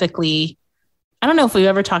specifically. I don't know if we've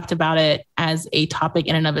ever talked about it as a topic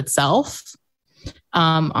in and of itself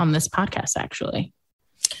on this podcast, actually.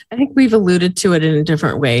 I think we've alluded to it in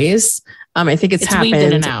different ways. I think it's happened. Weaved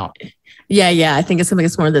in and out. Yeah. I think it's something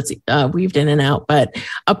that's more that's weaved in and out. But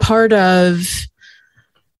a part of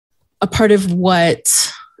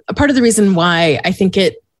the reason why I think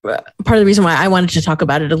part of the reason why I wanted to talk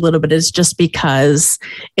about it a little bit is just because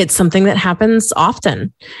it's something that happens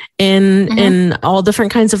often in all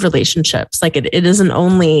different kinds of relationships. Like it isn't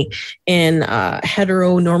only in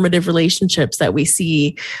heteronormative relationships that we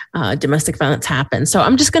see domestic violence happen. So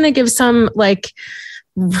I'm just going to give some like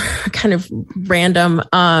kind of random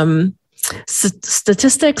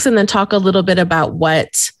statistics and then talk a little bit about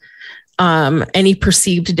what any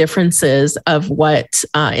perceived differences of what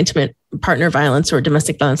intimate partner violence or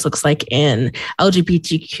domestic violence looks like in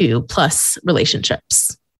LGBTQ plus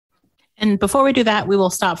relationships. And before we do that, we will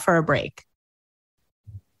stop for a break.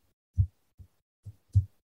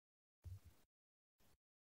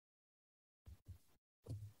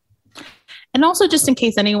 And also, just in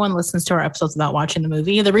case anyone listens to our episodes without watching the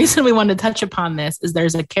movie, the reason we wanted to touch upon this is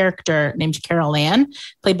there's a character named Carol Ann,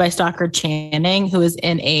 played by Stockard Channing, who is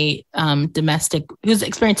in who's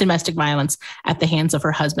experienced domestic violence at the hands of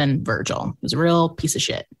her husband, Virgil, who's a real piece of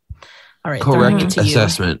shit. All right. Correct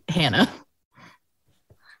assessment. Hannah.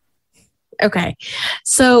 Okay.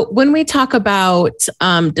 So when we talk about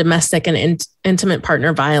domestic and intimate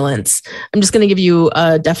partner violence, I'm just going to give you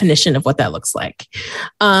a definition of what that looks like.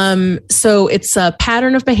 So it's a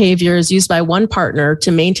pattern of behaviors used by one partner to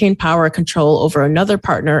maintain power or control over another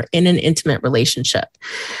partner in an intimate relationship.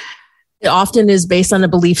 It often is based on a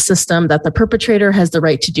belief system that the perpetrator has the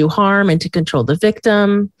right to do harm and to control the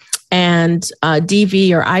victim. And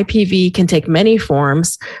DV or IPV can take many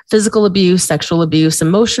forms: physical abuse, sexual abuse,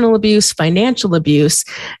 emotional abuse, financial abuse,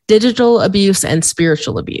 digital abuse, and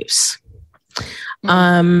spiritual abuse.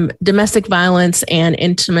 Domestic violence and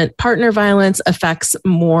intimate partner violence affects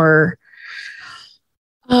more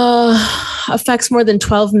than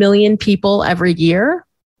 12 million people every year.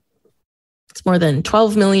 It's more than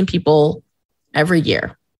 12 million people every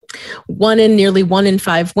year. Nearly 1 in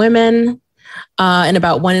 5 women and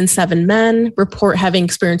about 1 in 7 men report having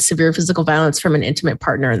experienced severe physical violence from an intimate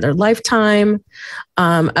partner in their lifetime.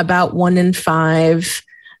 About 1 in 5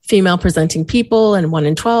 female presenting people and 1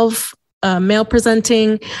 in 12 male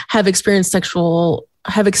presenting have experienced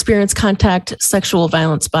contact sexual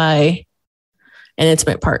violence by an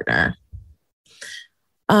intimate partner.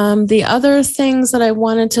 The other things that I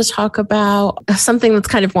wanted to talk about, something that's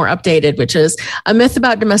kind of more updated, which is a myth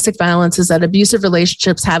about domestic violence is that abusive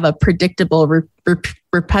relationships have a predictable,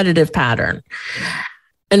 repetitive pattern.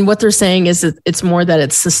 And what they're saying is that it's more that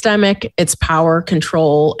it's systemic, it's power,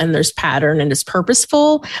 control, and there's pattern and it's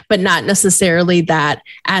purposeful, but not necessarily that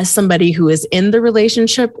as somebody who is in the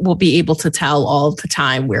relationship will be able to tell all the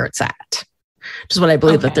time where it's at. Which is what I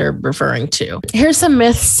believe that they're referring to. Here's some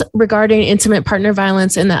myths regarding intimate partner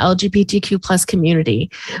violence in the LGBTQ plus community.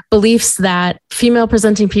 Beliefs that female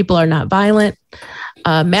presenting people are not violent,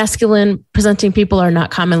 masculine presenting people are not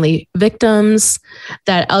commonly victims,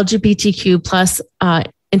 that LGBTQ plus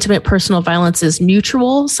intimate personal violence is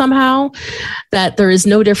mutual somehow, that there is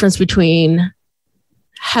no difference between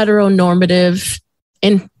heteronormative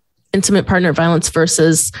intimate partner violence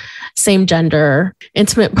versus same gender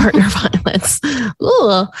intimate partner violence.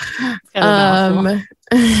 Ooh.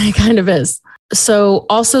 It kind of is. So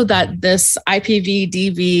also that this IPV,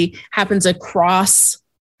 DV happens across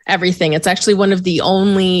everything. It's actually one of the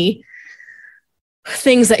only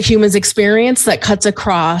things that humans experience that cuts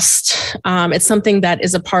across. It's something that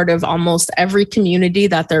is a part of almost every community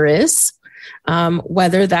that there is,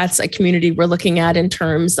 whether that's a community we're looking at in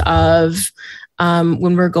terms of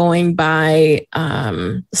when we're going by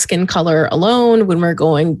skin color alone, when we're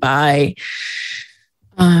going by,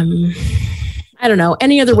 I don't know,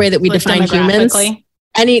 any other way that we define humans.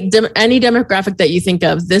 Any demographic that you think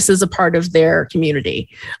of, this is a part of their community.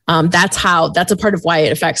 That's a part of why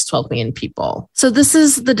it affects 12 million people. So this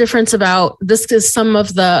is the difference this is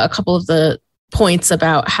a couple of the points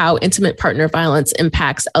about how intimate partner violence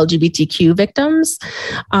impacts LGBTQ victims.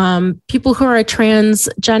 People who are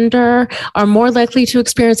transgender are more likely to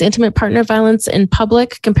experience intimate partner violence in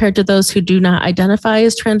public compared to those who do not identify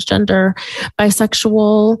as transgender,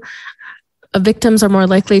 bisexual. Victims are more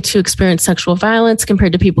likely to experience sexual violence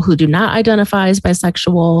compared to people who do not identify as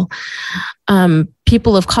bisexual.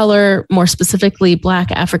 People of color, more specifically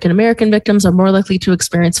Black African American victims, are more likely to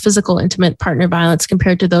experience physical intimate partner violence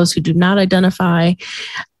compared to those who do not identify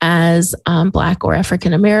as Black or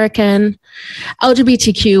African American.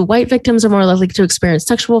 LGBTQ white victims are more likely to experience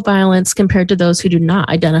sexual violence compared to those who do not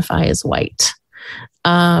identify as white.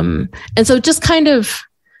 And so just kind of,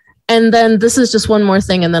 and then this is just one more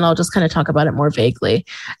thing, and then I'll just kind of talk about it more vaguely.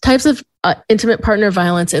 Types of intimate partner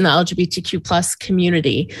violence in the LGBTQ plus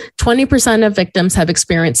community. 20% of victims have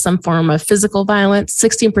experienced some form of physical violence.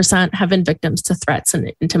 16% have been victims to threats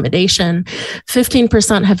and intimidation.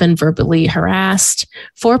 15% have been verbally harassed.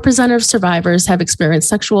 4% of survivors have experienced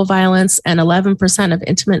sexual violence, and 11% of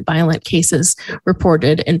intimate violent cases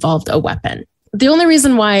reported involved a weapon. The only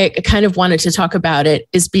reason why I kind of wanted to talk about it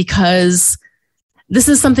is because this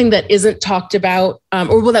is something that isn't talked about,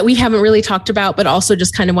 that we haven't really talked about, but also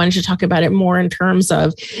just kind of wanted to talk about it more in terms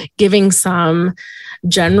of giving some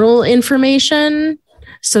general information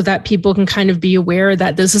so that people can kind of be aware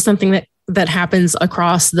that this is something that happens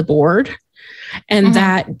across the board. And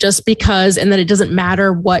that just because, and that it doesn't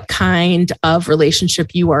matter what kind of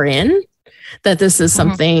relationship you are in, that this is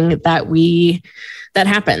something that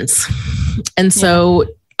happens. And so,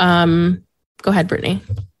 go ahead, Brittany.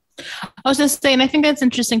 I was just saying, I think that's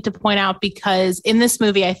interesting to point out because in this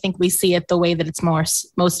movie, I think we see it the way that it's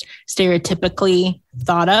most stereotypically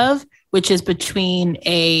thought of, which is between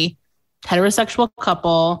a heterosexual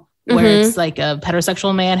couple where it's like a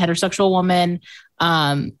heterosexual man, heterosexual woman.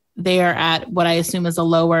 They are at what I assume is a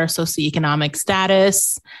lower socioeconomic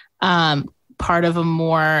status, part of a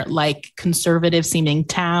more like conservative seeming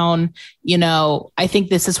town. You know, I think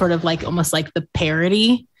this is sort of like almost like the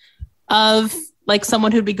parody of like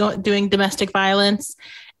someone who'd be doing domestic violence.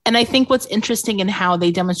 And I think what's interesting in how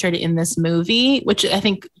they demonstrate it in this movie, which I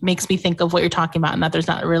think makes me think of what you're talking about and that there's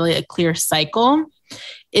not really a clear cycle,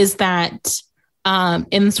 is that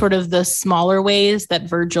in sort of the smaller ways that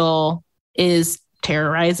Virgil is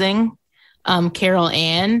terrorizing Carol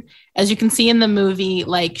Ann, as you can see in the movie,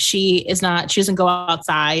 like she doesn't go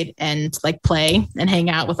outside and like play and hang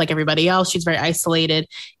out with like everybody else. She's very isolated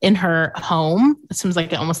in her home. It seems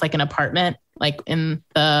like almost like an apartment, like in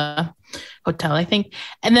the hotel, I think.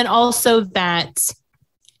 And then also that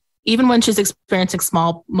even when she's experiencing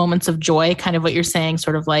small moments of joy, kind of what you're saying,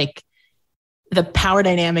 sort of like the power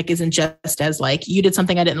dynamic isn't just as like, you did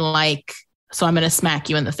something I didn't like, so I'm going to smack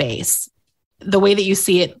you in the face. The way that you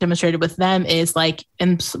see it demonstrated with them is like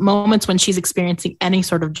in moments when she's experiencing any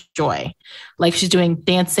sort of joy, like she's doing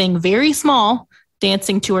dancing, very small,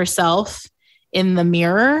 dancing to herself in the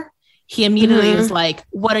mirror. He immediately is like,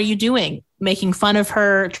 what are you doing? Making fun of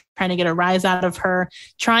her, trying to get a rise out of her,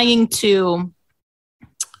 trying to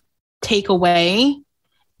take away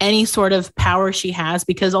any sort of power she has,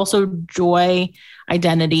 because also joy,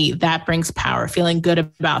 identity, that brings power, feeling good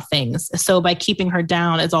about things. So by keeping her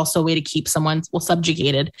down is also a way to keep someone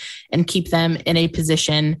subjugated and keep them in a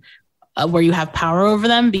position where you have power over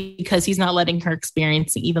them, because he's not letting her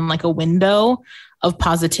experience even like a window of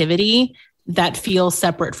positivity that feels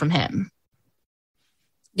separate from him.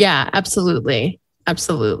 Yeah, absolutely.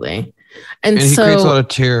 Absolutely. And he so creates a lot of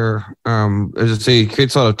terror. As I say, he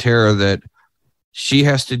creates a lot of terror that she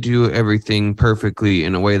has to do everything perfectly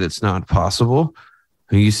in a way that's not possible.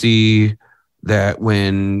 You see that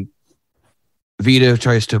when Vita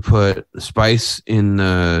tries to put spice in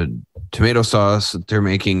the tomato sauce that they're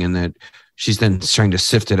making, and that she's then trying to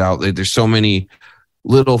sift it out. Like, there's so many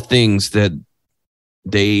little things that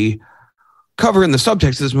they cover in the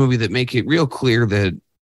subtext of this movie that make it real clear that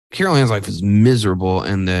Carol Ann's life is miserable,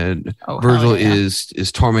 and that Virgil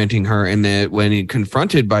is tormenting her, and that when he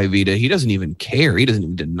confronted by Vita, he doesn't even care. He doesn't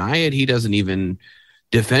even deny it. He doesn't even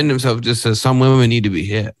defend himself. Just says some women need to be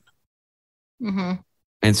hit,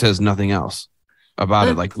 and says nothing else about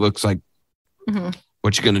it. Like, looks like,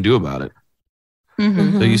 what you gonna do about it?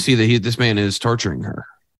 So you see that this man is torturing her.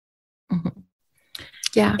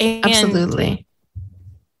 Yeah, absolutely.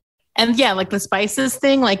 And yeah, like the spices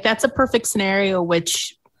thing, like that's a perfect scenario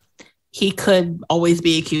which he could always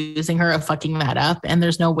be accusing her of fucking that up, and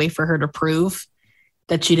there's no way for her to prove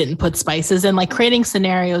that she didn't put spices in. Like creating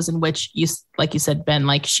scenarios in which you, like you said, Ben,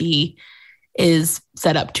 like she is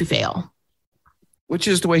set up to fail, which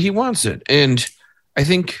is the way he wants it. And I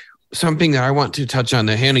think something that I want to touch on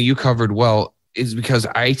that Hannah, you covered well, is because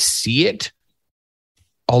I see it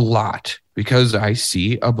a lot, because I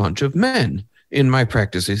see a bunch of men in my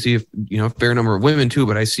practice. I see a fair number of women too,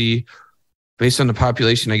 but I see, based on the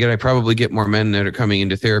population I probably get more men that are coming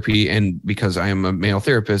into therapy, and because I am a male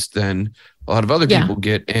therapist, than a lot of other people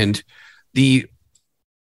get. And the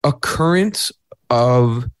occurrence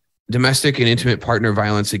of domestic and intimate partner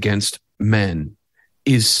violence against men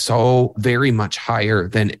is so very much higher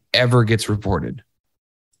than ever gets reported.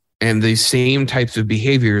 And the same types of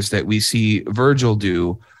behaviors that we see Virgil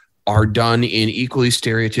do are done in equally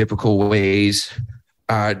stereotypical ways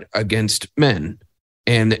against men.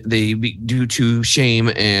 And they due to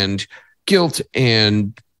shame and guilt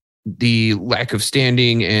and the lack of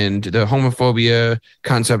standing and the homophobia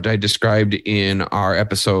concept I described in our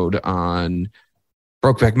episode on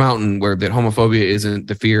Brokeback Mountain, where that homophobia isn't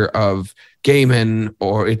the fear of gay men,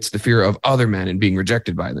 or it's the fear of other men and being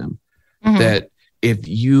rejected by them. That if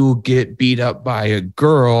you get beat up by a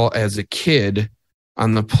girl as a kid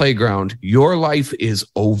on the playground, your life is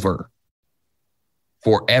over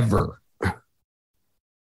forever.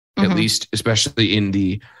 At least, especially in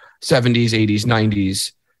the 70s, 80s,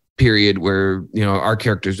 90s period, where, our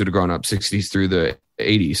characters would have grown up 60s through the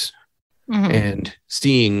 80s, and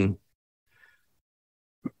seeing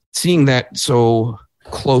that so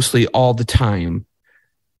closely all the time.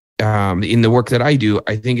 In the work that I do,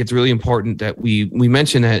 I think it's really important that we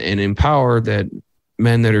mention that and empower that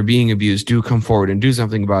men that are being abused do come forward and do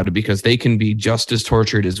something about it, because they can be just as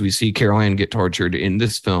tortured as we see Carol Ann get tortured in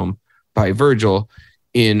this film by Virgil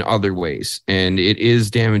in other ways. And it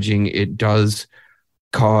is damaging. It does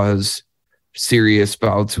cause serious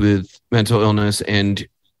bouts with mental illness and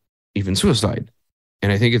even suicide.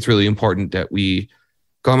 And I think it's really important that we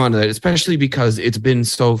come onto that, especially because it's been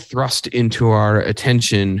so thrust into our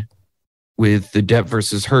attention with the Depp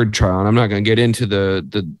versus Heard trial. And I'm not going to get into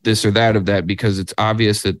the this or that of that, because it's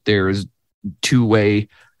obvious that there is two-way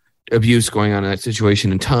abuse going on in that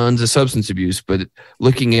situation and tons of substance abuse. But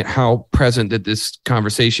looking at how present that this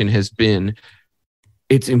conversation has been,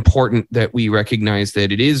 it's important that we recognize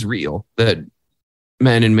that it is real, that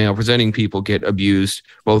men and male presenting people get abused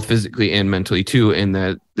both physically and mentally too, and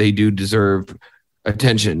that they do deserve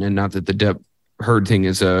attention, and not that the Depp Heard thing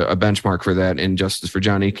is a benchmark for that, and Justice for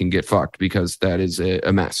Johnny can get fucked, because that is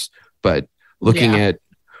a mess. But looking at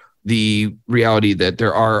the reality that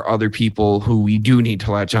there are other people who we do need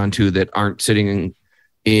to latch onto that aren't sitting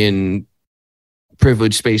in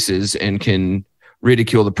privileged spaces and can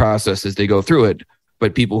ridicule the process as they go through it,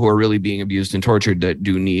 but people who are really being abused and tortured that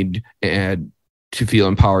do need to feel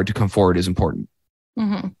empowered to come forward is important.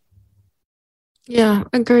 Yeah,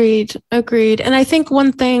 agreed. And I think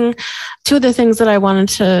two of the things that I wanted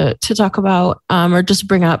to talk about or just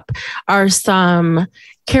bring up are some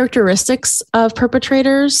characteristics of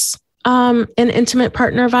perpetrators in intimate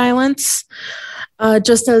partner violence.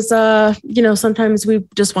 Just as, sometimes we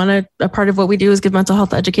just want a part of what we do is give mental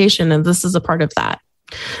health education, and this is a part of that.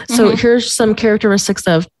 So here's some characteristics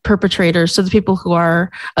of perpetrators, so the people who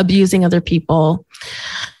are abusing other people.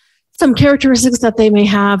 Some characteristics that they may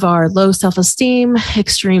have are low self-esteem,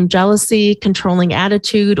 extreme jealousy, controlling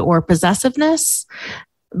attitude or possessiveness,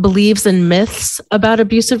 believes in myths about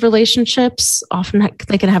abusive relationships. Often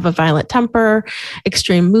they can have a violent temper,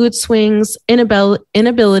 extreme mood swings,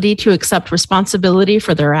 inability to accept responsibility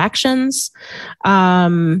for their actions,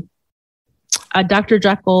 a Dr.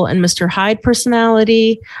 Jekyll and Mr. Hyde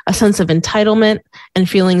personality, a sense of entitlement, and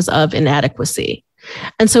feelings of inadequacy.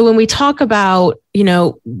 And so when we talk about,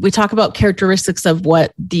 we talk about characteristics of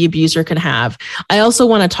what the abuser can have. I also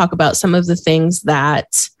want to talk about some of the things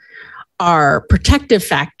that are protective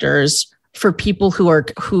factors for people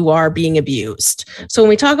who are being abused. So when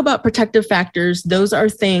we talk about protective factors, those are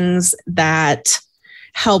things that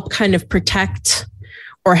help kind of protect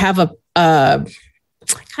or have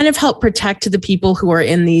kind of help protect the people who are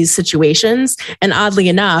in these situations. And oddly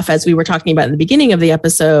enough, as we were talking about in the beginning of the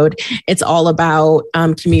episode, it's all about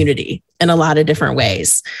community in a lot of different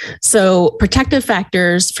ways. So protective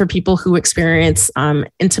factors for people who experience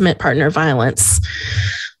intimate partner violence.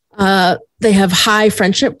 They have high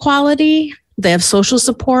friendship quality, they have social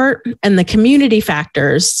support, and the community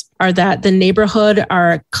factors are that the neighborhood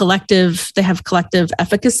are collective, they have collective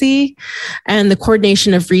efficacy, and the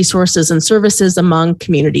coordination of resources and services among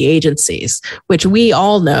community agencies, which we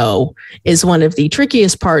all know is one of the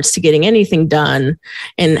trickiest parts to getting anything done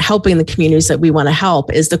and helping the communities that we want to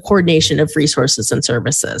help is the coordination of resources and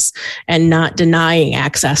services and not denying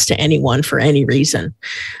access to anyone for any reason.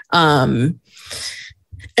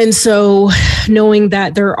 And so knowing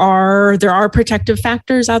that there are protective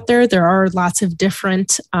factors out there, there are lots of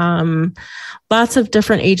different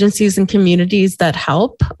agencies and communities that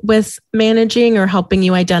help with managing or helping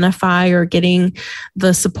you identify or getting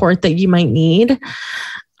the support that you might need.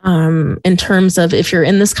 In terms of if you're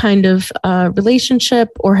in this kind of relationship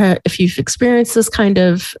or if you've experienced this kind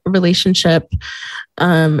of relationship,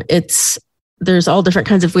 there's all different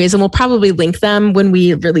kinds of ways, and we'll probably link them when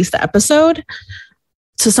we release the episode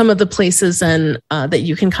to some of the places and that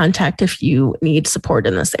you can contact if you need support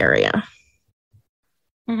in this area.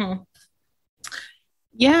 Mm-hmm.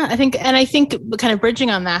 Yeah, I think kind of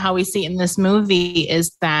bridging on that, how we see it in this movie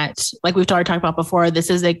is that, like we've already talked about before,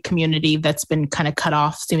 this is a community that's been kind of cut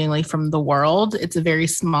off seemingly from the world. It's a very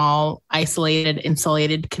small, isolated,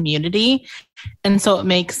 insulated community. And so it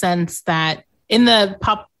makes sense that in the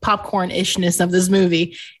popcorn-ishness of this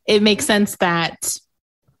movie, it makes sense that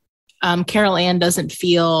Carol Ann doesn't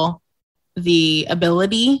feel the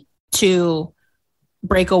ability to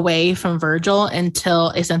break away from Virgil until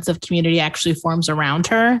a sense of community actually forms around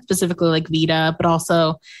her, specifically like Vita, but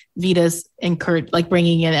also Vita's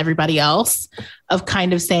bringing in everybody else of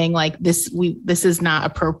kind of saying like this is not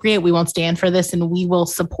appropriate. We won't stand for this, and we will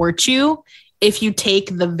support you if you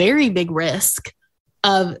take the very big risk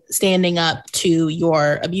of standing up to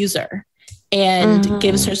your abuser, and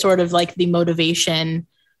gives her sort of like the motivation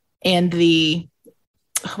and the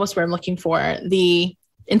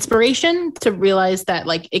inspiration to realize that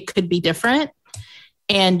like it could be different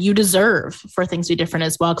and you deserve for things to be different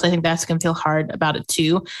as well. Cause I think that's going to feel hard about it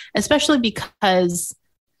too, especially because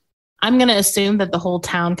I'm going to assume that the whole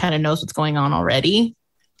town kind of knows what's going on already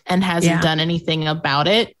and hasn't done anything about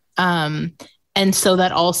it. And so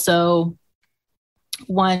that also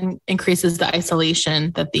increases the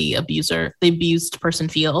isolation that the abused person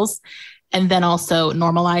feels. And then also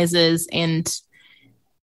normalizes and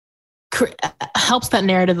helps that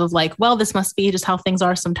narrative of like, well, this must be just how things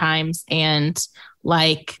are sometimes. And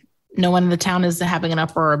like, no one in the town is having an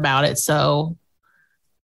uproar about it. So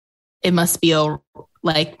it must be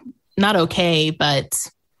like not okay, but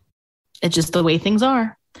it's just the way things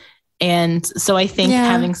are. And so I think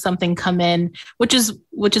having something come in, which is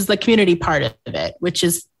the community part of it, which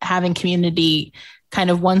is having community kind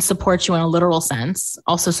of support you in a literal sense,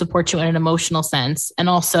 also support you in an emotional sense, and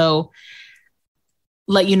also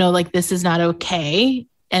let you know like this is not okay.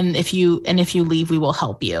 And if you leave, we will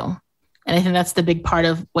help you. And I think that's the big part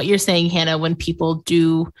of what you're saying, Hannah, when people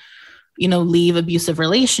do, leave abusive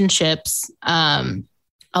relationships, a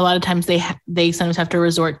lot of times they sometimes have to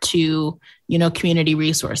resort to, community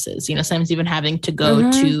resources, sometimes even having to go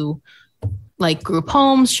to like group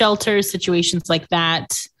homes, shelters, situations like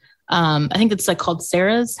that. I think it's like called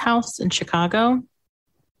Sarah's House in Chicago.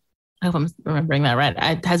 I hope I'm remembering that right.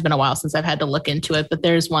 It has been a while since I've had to look into it, but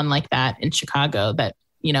there's one like that in Chicago that,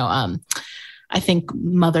 I think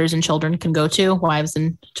mothers and children can go to, wives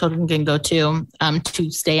and children can go to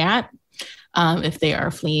stay at if they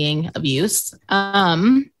are fleeing abuse.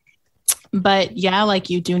 But yeah, like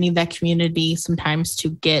you do need that community sometimes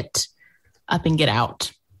to get up and get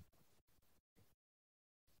out.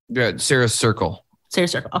 Yeah, Sarah's Circle.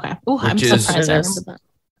 Okay. Oh, I'm so surprised I remember that.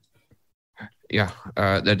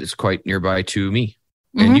 that is quite nearby to me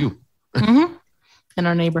and you. In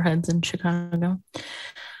our neighborhoods in Chicago.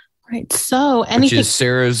 Right. So anything. Which is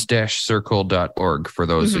sarahs-circle.org for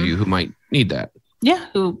those of you who might need that. Yeah,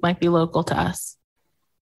 who might be local to us.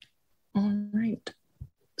 All right.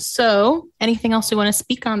 So anything else we want to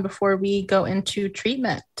speak on before we go into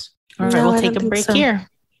treatment? All right, we'll take a break here.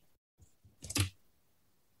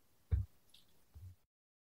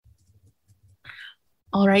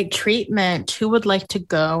 All right, treatment. Who would like to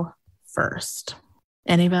go first?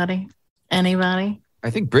 Anybody? I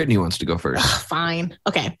think Brittany wants to go first. Fine.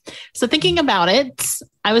 Okay. So thinking about it,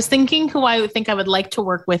 I was thinking who I would think I would like to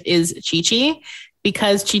work with is Chi-Chi,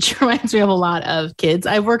 because Chi-Chi reminds me of a lot of kids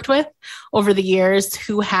I've worked with over the years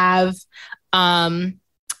who have, not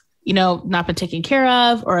been taken care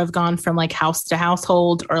of, or have gone from like house to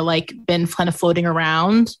household, or like been kind of floating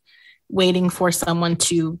around waiting for someone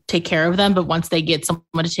to take care of them. But once they get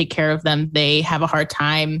someone to take care of them, they have a hard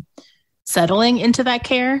time settling into that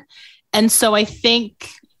care. And so I think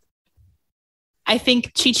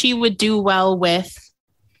Chi-Chi would do well with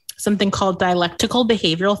something called dialectical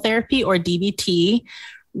behavioral therapy, or DBT,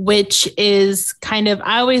 which is kind of,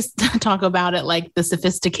 I always talk about it like the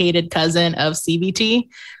sophisticated cousin of CBT,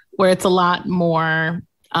 where it's a lot more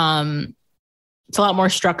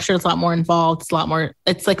structured, it's a lot more involved, it's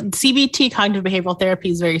like CBT, cognitive behavioral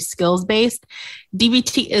therapy, is very skills-based.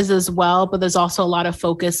 DBT is as well, but there's also a lot of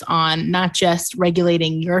focus on not just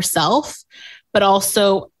regulating yourself, but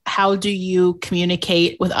also how do you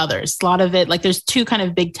communicate with others? A lot of it, like there's two kind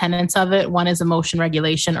of big tenets of it. One is emotion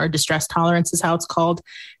regulation, or distress tolerance is how it's called.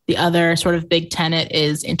 The other sort of big tenet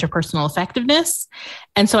is interpersonal effectiveness.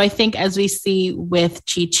 And so I think, as we see with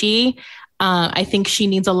Chi-Chi, I think she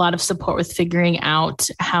needs a lot of support with figuring out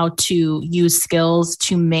how to use skills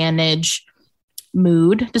to manage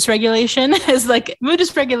mood dysregulation. Mood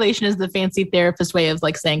dysregulation is the fancy therapist way of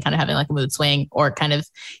like saying kind of having like a mood swing, or kind of,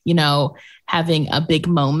 having a big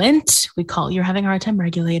moment. You're having a hard time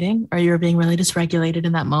regulating, or you're being really dysregulated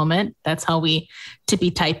in that moment. That's how we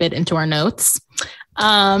tippy type it into our notes.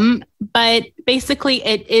 But basically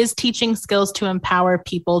it is teaching skills to empower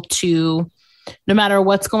people to, no matter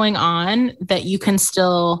what's going on, that you can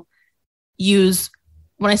still use,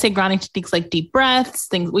 when I say grounding techniques like deep breaths,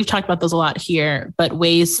 things, we've talked about those a lot here, but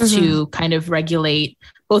ways to kind of regulate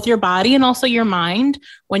both your body and also your mind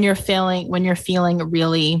when you're feeling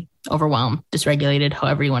really overwhelmed, dysregulated,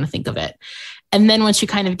 however you want to think of it. And then once you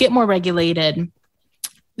kind of get more regulated,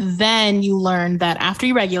 then you learn that after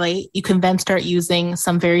you regulate, you can then start using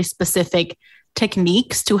some very specific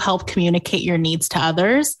techniques to help communicate your needs to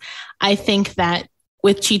others. I think that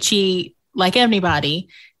with Chi-Chi, like anybody,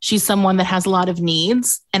 she's someone that has a lot of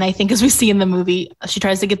needs. And I think, as we see in the movie, she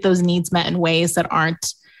tries to get those needs met in ways that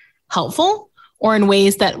aren't helpful, or in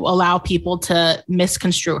ways that allow people to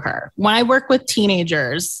misconstrue her. When I work with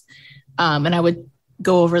teenagers, and I would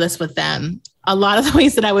go over this with them, a lot of the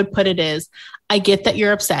ways that I would put it is, I get that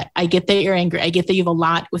you're upset. I get that you're angry. I get that you have a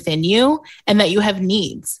lot within you and that you have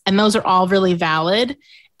needs. And those are all really valid.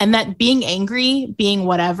 And that being angry, being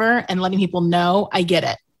whatever, and letting people know, I get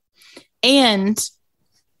it. And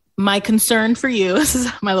my concern for you, this is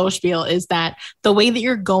my little spiel, is that the way that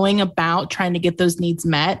you're going about trying to get those needs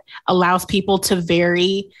met allows people to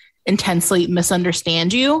very intensely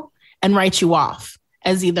misunderstand you and write you off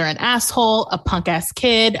as either an asshole, a punk ass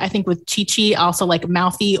kid. I think with Chi-Chi also like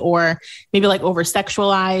mouthy, or maybe like over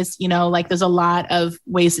sexualized, like there's a lot of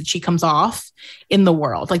ways that she comes off in the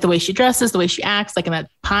world, like the way she dresses, the way she acts, like in that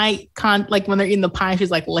pie like when they're eating the pie, she's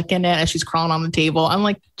like licking it as she's crawling on the table. I'm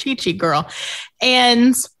like, Chi-Chi girl.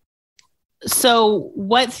 And so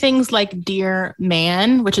what things like Dear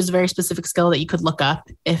Man, which is a very specific skill that you could look up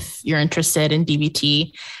if you're interested in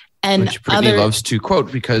DBT, and which Brittany loves to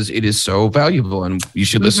quote because it is so valuable, and you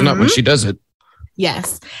should listen up when she does it.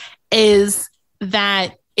 Yes, is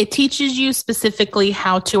that it teaches you specifically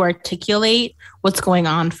how to articulate what's going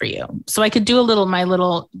on for you. So I could do my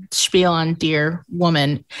little spiel on Dear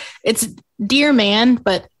Woman. It's Dear Man,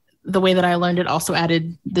 but the way that I learned it also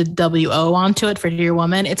added the WO onto it for Dear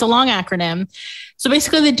Woman. It's a long acronym. So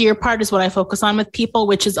basically the Dear part is what I focus on with people,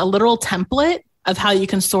 which is a literal template of how you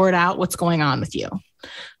can sort out what's going on with you.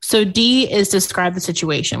 So D is describe the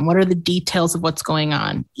situation. What are the details of what's going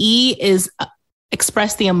on? E is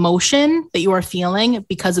express the emotion that you are feeling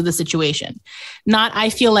because of the situation. Not, I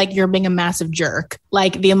feel like you're being a massive jerk.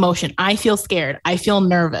 Like the emotion, I feel scared. I feel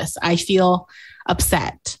nervous. I feel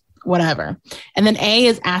upset, whatever. And then A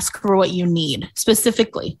is ask for what you need.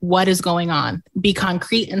 Specifically, what is going on? Be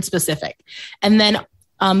concrete and specific. And then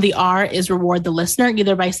the R is reward the listener,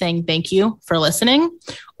 either by saying thank you for listening,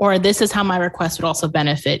 or this is how my request would also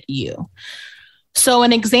benefit you. So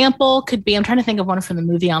an example could be, I'm trying to think of one from the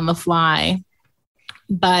movie on the fly,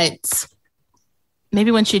 but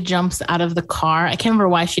maybe when she jumps out of the car, I can't remember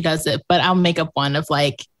why she does it, but I'll make up one of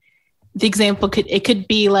like, the example could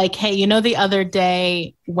be like, hey, you know, the other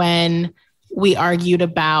day when we argued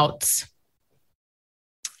about,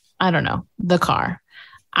 I don't know, the car,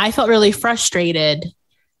 I felt really frustrated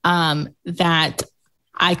that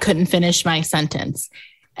I couldn't finish my sentence.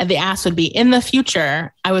 And the ask would be, in the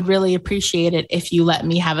future, I would really appreciate it if you let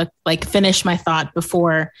me have finish my thought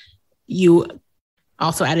before you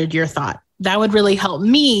also added your thought. That would really help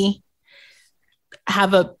me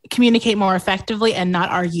communicate more effectively and not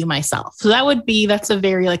argue myself. So that's a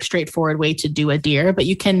very like straightforward way to do a dear, but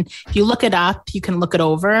if you look it up, you can look it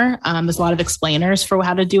over. There's a lot of explainers for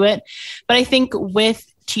how to do it. But I think with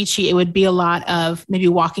Chi-Chi, it would be a lot of maybe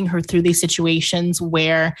walking her through these situations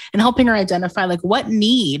and helping her identify like, what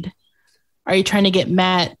need are you trying to get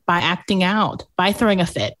met by acting out, by throwing a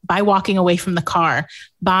fit, by walking away from the car,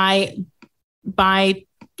 by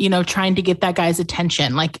trying to get that guy's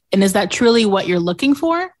attention? Like, and is that truly what you're looking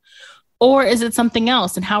for? Or is it something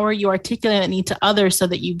else? And how are you articulating that need to others so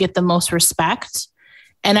that you get the most respect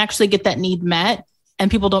and actually get that need met and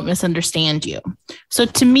people don't misunderstand you? So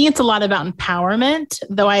to me, it's a lot about empowerment,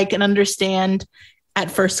 though I can understand at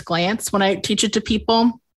first glance when I teach it to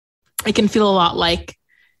people, it can feel a lot like,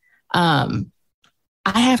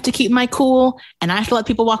 I have to keep my cool and I have to let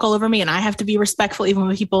people walk all over me and I have to be respectful even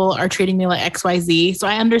when people are treating me like XYZ. So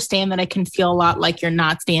I understand that I can feel a lot like you're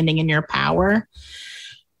not standing in your power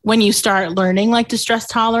when you start learning like distress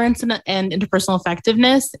tolerance and interpersonal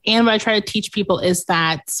effectiveness. And what I try to teach people is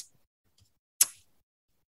that,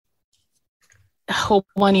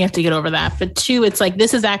 one, you have to get over that. But two, it's like,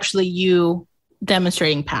 this is actually you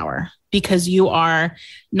demonstrating power because you are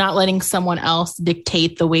not letting someone else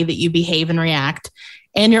dictate the way that you behave and react.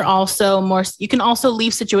 And you can also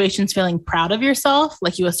leave situations feeling proud of yourself,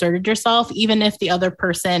 like you asserted yourself, even if the other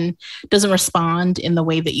person doesn't respond in the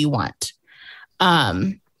way that you want.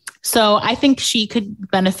 So I think she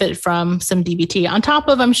could benefit from some DBT on top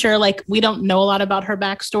of, I'm sure, like, we don't know a lot about her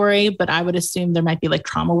backstory, but I would assume there might be like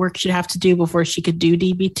trauma work she'd have to do before she could do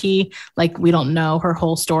DBT. Like, we don't know her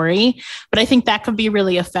whole story, but I think that could be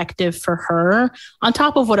really effective for her on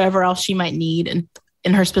top of whatever else she might need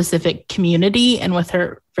in her specific community and with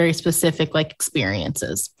her very specific like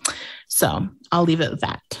experiences. So I'll leave it with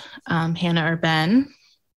that. Hannah or Ben?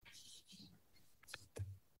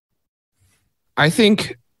 I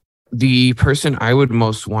think the person I would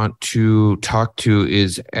most want to talk to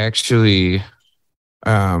is actually,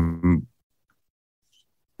 Wesley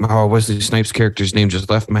Snipes' character's name just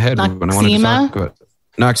left my head when I wanted to talk about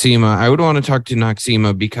Noxema. I would want to talk to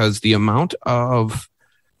Noxema because the amount of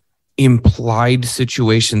implied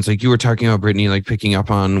situations, like you were talking about, Brittany, like picking up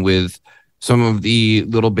on with some of the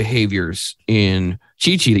little behaviors in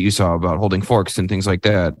Chi-Chi that you saw about holding forks and things like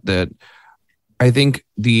that, that I think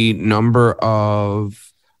the number of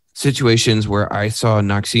situations where I saw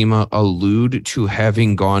Noxema allude to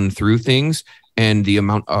having gone through things and the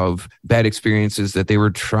amount of bad experiences that they were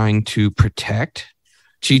trying to protect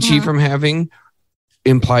Chi-Chi from having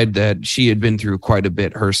implied that she had been through quite a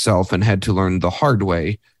bit herself and had to learn the hard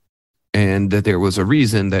way, and that there was a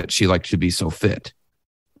reason that she liked to be so fit.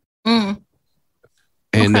 And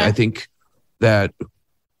I think that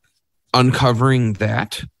uncovering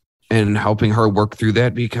that and helping her work through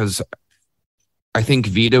that, because I think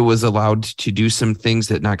Vita was allowed to do some things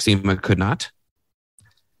that Noxema could not.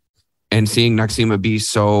 And seeing Noxema be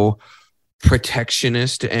so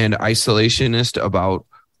protectionist and isolationist about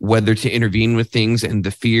whether to intervene with things and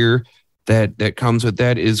the fear that comes with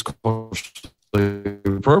that is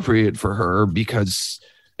appropriate for her, because,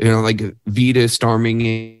 like Vita storming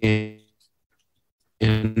in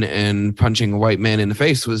and punching a white man in the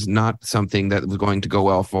face was not something that was going to go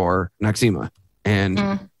well for Noxema.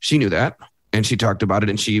 And she knew that. And she talked about it,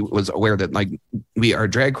 and she was aware that, like, we are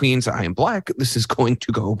drag queens. I am Black. This is going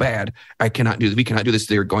to go bad. We cannot do this.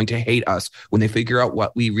 They're going to hate us when they figure out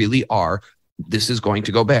what we really are. This is going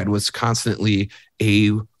to go bad was constantly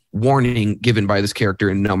a warning given by this character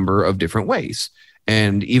in a number of different ways.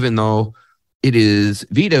 And even though it is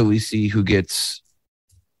Vita we see who gets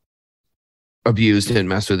abused and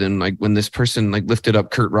messed with, and like when this person like lifted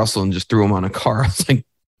up Kurt Russell and just threw him on a car, I was like,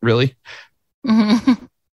 really?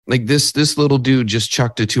 Like this little dude just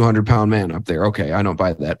chucked a 200-pound man up there. Okay, I don't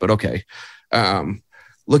buy that, but okay.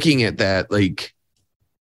 Looking at that, like,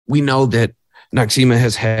 we know that Noxema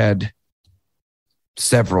has had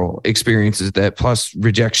several experiences that, plus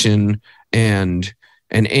rejection and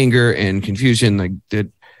anger and confusion, like,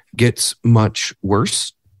 that gets much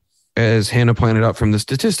worse, as Hannah pointed out from the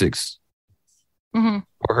statistics. or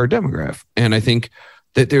her demographic. And I think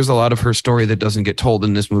that there's a lot of her story that doesn't get told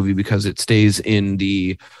in this movie because it stays in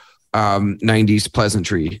the 90s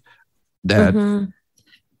pleasantry that,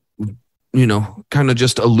 kind of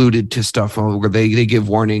just alluded to stuff where they give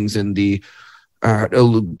warnings and the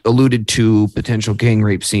alluded to potential gang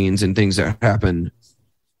rape scenes and things that happen,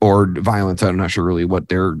 or violence. I'm not sure really what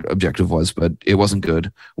their objective was, but it wasn't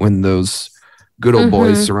good when those good old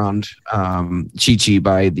boys surround Chi-Chi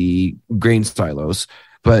by the grain silos.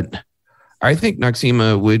 But I think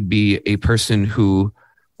Noxima would be a person who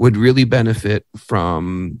would really benefit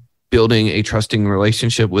from building a trusting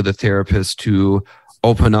relationship with a therapist to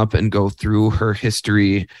open up and go through her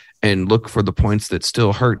history and look for the points that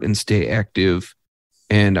still hurt and stay active.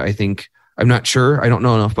 And I think, I'm not sure, I don't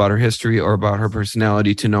know enough about her history or about her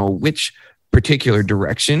personality to know which particular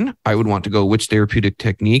direction I would want to go, which therapeutic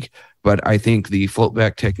technique. But I think the float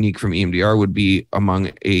back technique from EMDR would be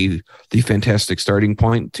among the fantastic starting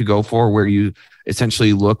point to go for, where you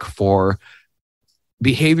essentially look for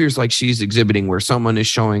behaviors like she's exhibiting, where someone is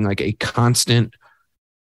showing like a constant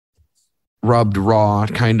rubbed raw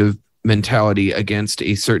kind of mentality against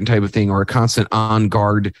a certain type of thing, or a constant on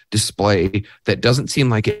guard display that doesn't seem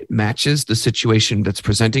like it matches the situation that's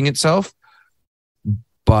presenting itself,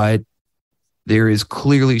 but there is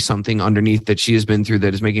clearly something underneath that she has been through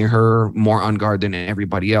that is making her more on guard than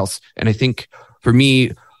everybody else. And I think for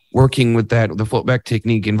me, working with that, the float back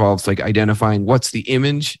technique involves like identifying what's the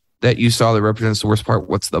image that you saw that represents the worst part,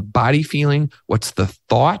 what's the body feeling, what's the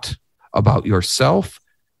thought about yourself,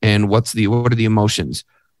 and what are the emotions.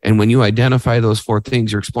 And when you identify those four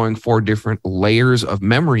things, you're exploring four different layers of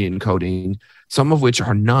memory encoding, some of which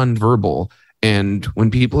are nonverbal. And when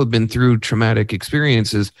people have been through traumatic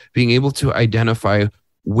experiences, being able to identify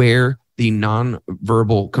where the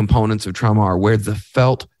nonverbal components of trauma are, where the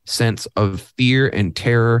felt sense of fear and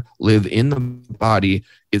terror live in the body,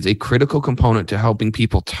 is a critical component to helping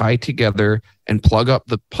people tie together and plug up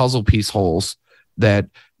the puzzle piece holes that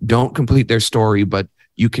don't complete their story, but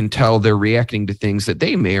you can tell they're reacting to things that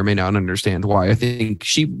they may or may not understand why. I think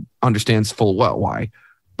she understands full well why,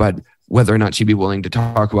 but whether or not she'd be willing to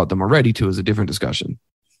talk about them or ready to is a different discussion.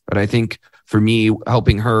 But I think for me,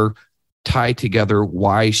 helping her tie together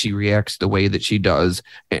why she reacts the way that she does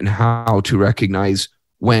and how to recognize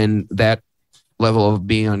when that level of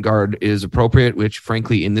being on guard is appropriate, which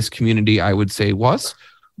frankly in this community I would say was,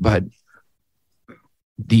 but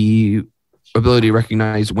the ability to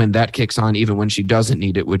recognize when that kicks on, even when she doesn't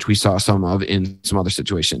need it, which we saw some of in some other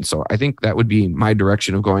situations. So I think that would be my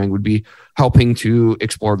direction of going, would be helping to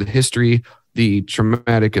explore the history, the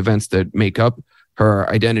traumatic events that make up her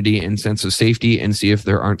identity and sense of safety, and see if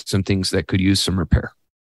there aren't some things that could use some repair.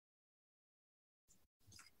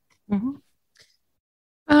 I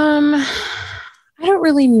don't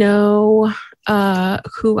really know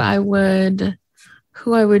who I would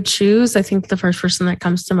choose. I think the first person that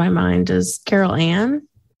comes to my mind is Carol Ann.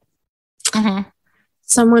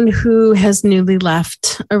 Someone who has newly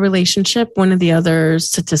left a relationship. One of the other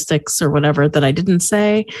statistics or whatever that I didn't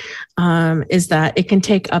say is that it can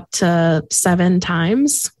take up to 7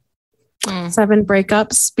 times, 7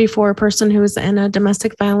 breakups before a person who is in a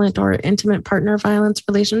domestic violent or intimate partner violence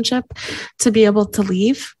relationship to be able to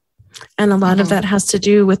leave. And a lot of that has to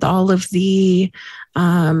do with all of the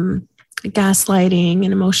gaslighting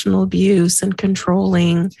and emotional abuse and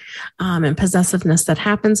controlling and possessiveness that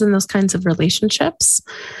happens in those kinds of relationships.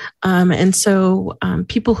 And so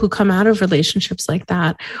people who come out of relationships like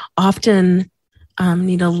that often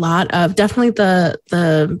need a lot of, definitely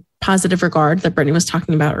the positive regard that Brittany was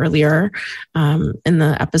talking about earlier in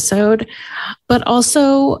the episode, but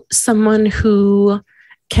also someone who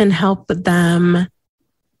can help them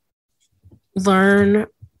learn.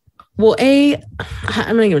 Well,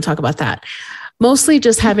 I'm not going to talk about that. Mostly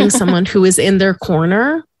just having someone who is in their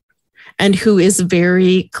corner and who is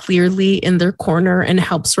very clearly in their corner and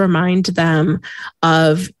helps remind them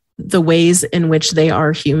of the ways in which they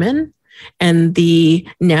are human and the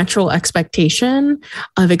natural expectation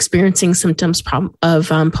of experiencing symptoms of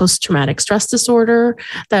post-traumatic stress disorder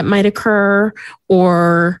that might occur.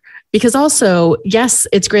 Or because also, yes,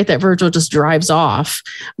 it's great that Virgil just drives off,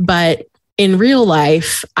 but in real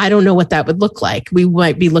life, I don't know what that would look like. We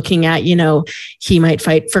might be looking at, he might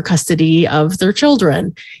fight for custody of their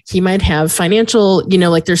children. He might have financial,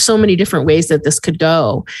 like there's so many different ways that this could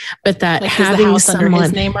go, but that like having the house someone under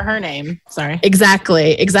his name or her name. Sorry.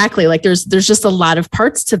 Exactly. Like there's just a lot of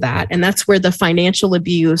parts to that. And that's where the financial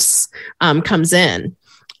abuse comes in.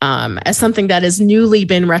 As something that has newly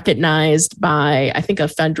been recognized by, I think, a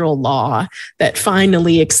federal law that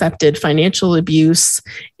finally accepted financial abuse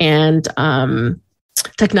and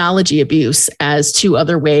technology abuse as two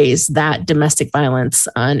other ways that domestic violence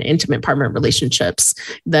and intimate partner relationships,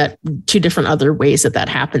 that two different other ways that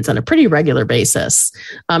happens on a pretty regular basis.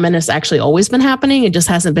 And it's actually always been happening. It just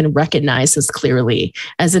hasn't been recognized as clearly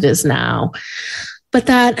as it is now. But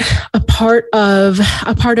that a part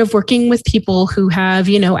of working with people who have,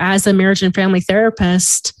 as a marriage and family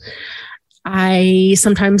therapist, I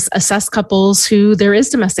sometimes assess couples who there is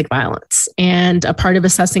domestic violence. And a part of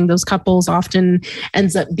assessing those couples often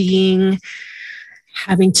ends up being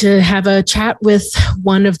having to have a chat with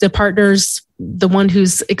one of the partners, the one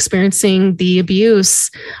who's experiencing the abuse,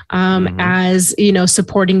 as,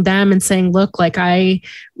 supporting them and saying, look,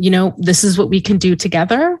 this is what we can do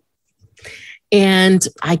together. And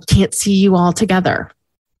I can't see you all together.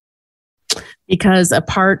 Because a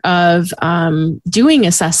part of doing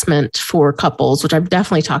assessment for couples, which I've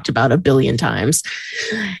definitely talked about a billion times,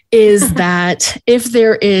 is that if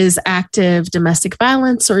there is active domestic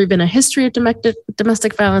violence or even a history of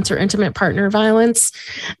domestic violence or intimate partner violence,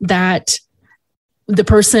 that the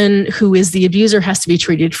person who is the abuser has to be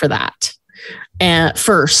treated for that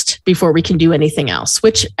first before we can do anything else,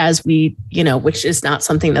 which which is not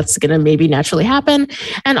something that's going to maybe naturally happen.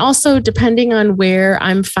 And also depending on where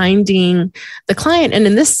I'm finding the client. And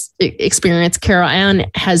in this experience, Carol Ann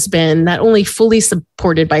has been not only fully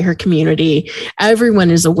supported by her community, everyone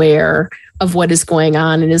is aware of what is going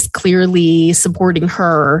on and is clearly supporting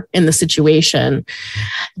her in the situation,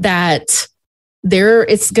 that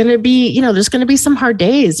there's going to be some hard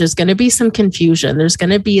days. There's going to be some confusion. It's going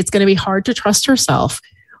to be hard to trust herself,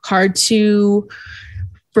 hard to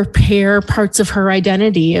repair parts of her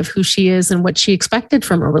identity of who she is and what she expected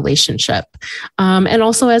from a relationship. And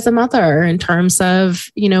also as a mother, in terms of,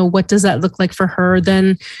 what does that look like for her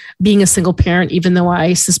then being a single parent, even though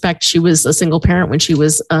I suspect she was a single parent when she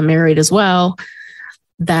was married as well,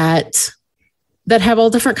 that have all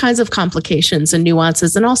different kinds of complications and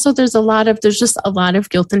nuances. And also there's just a lot of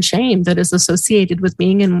guilt and shame that is associated with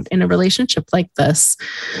being in a relationship like this,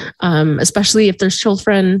 especially if there's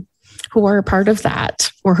children who are a part of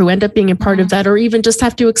that or who end up being a part of that, or even just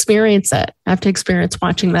have to experience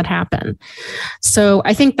watching that happen. So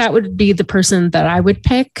I think that would be the person that I would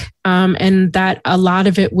pick. And that a lot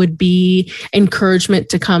of it would be encouragement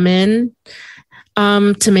to come in,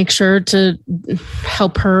 to make sure to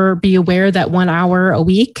help her be aware that 1 hour a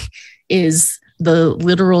week is the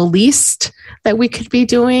literal least that we could be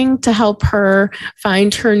doing to help her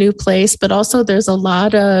find her new place. But also there's a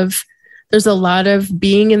lot of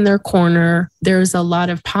being in their corner. There's a lot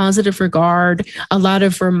of positive regard, a lot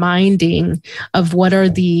of reminding of what are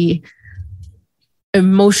the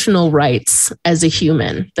emotional rights as a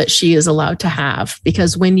human that she is allowed to have.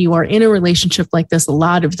 Because when you are in a relationship like this, a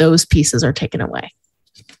lot of those pieces are taken away.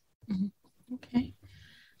 Okay.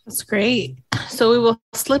 That's great. So we will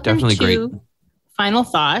slip into final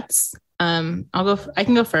thoughts. I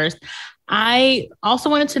can go first. I also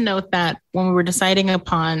wanted to note that when we were deciding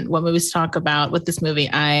upon what movies to talk about with this movie,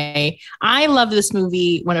 I loved this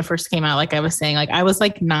movie when it first came out. Like I was saying, I was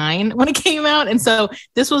 9 when it came out. And so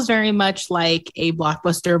this was very much like a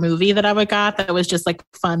blockbuster movie that I got that was just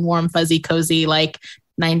fun, warm, fuzzy, cozy,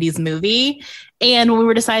 90s movie. And when we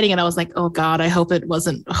were deciding it, I was like, oh God, I hope it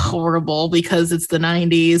wasn't horrible because it's the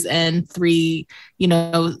 90s and 3,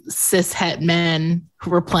 cis het men who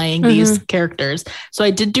were playing these characters. So I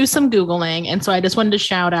did do some Googling. And so I just wanted to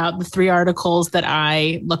shout out the 3 articles that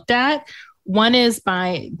I looked at. One is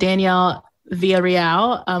by Danielle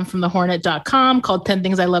Villarreal from thehornet.com called 10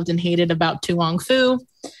 Things I Loved and Hated About Wong Foo.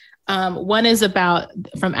 One is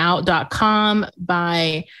from out.com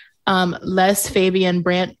by Les Fabian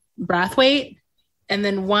Brathwaite. And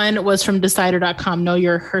then one was from decider.com, Know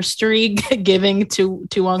Your Herstory, Giving to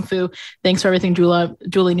Wong Foo. Thanks for everything,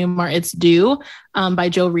 Julie Newmar. It's Due by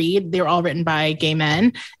Joe Reed. They were all written by gay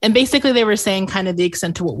men. And basically they were saying kind of the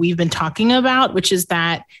extent to what we've been talking about, which is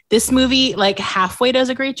that this movie halfway does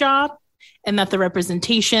a great job, and that the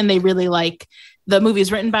representation, they really the movie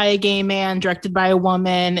is written by a gay man, directed by a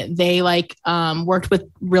woman. They worked with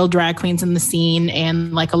real drag queens in the scene,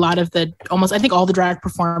 and a lot of I think all the drag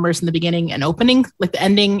performers in the beginning and opening, the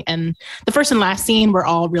ending and the first and last scene were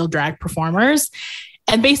all real drag performers.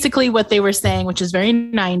 And basically what they were saying, which is very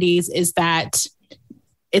 90s, is that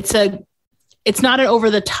it's not an over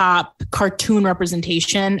the top cartoon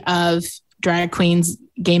representation of drag queens,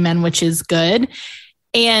 gay men, which is good.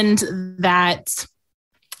 And that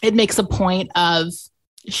it makes a point of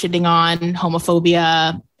shitting on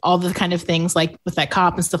homophobia, all the kind of things with that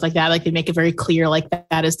cop and stuff like that. They make it very clear,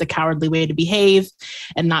 that is the cowardly way to behave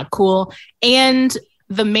and not cool. And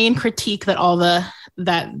the main critique that all the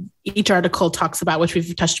that each article talks about, which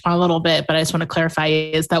we've touched upon a little bit, but I just want to clarify,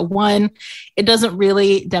 is that one, it doesn't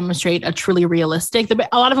really demonstrate a truly realistic.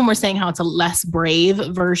 A lot of them were saying how it's a less brave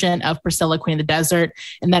version of Priscilla, Queen of the Desert,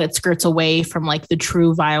 and that it skirts away from like the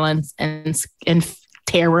true violence and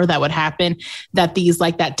terror that would happen. That these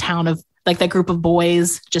like that town of like that group of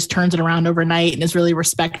boys just turns it around overnight and is really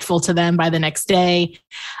respectful to them by the next day.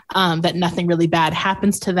 That nothing really bad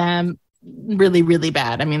happens to them. Really, really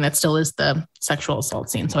bad. I mean, that still is the sexual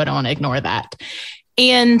assault scene, so I don't want to ignore that.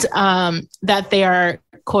 And that they are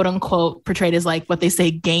quote unquote portrayed as like what they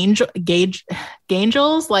say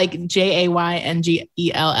gangels, like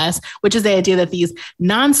Jayngeels, which is the idea that these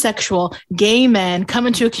non-sexual gay men come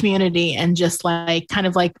into a community and just like kind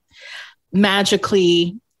of like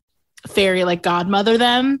magically fairy like godmother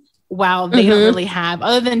them, while they don't really have,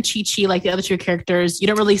 other than Chi-Chi, like the other two characters, you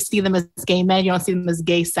don't really see them as gay men. You don't see them as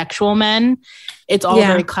gay sexual men. It's all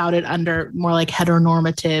very clouded under more like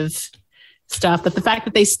heteronormative stuff. But the fact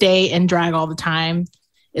that they stay in drag all the time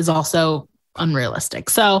is also unrealistic.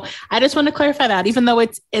 So I just want to clarify that, even though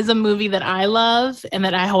it is a movie that I love and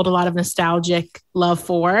that I hold a lot of nostalgic love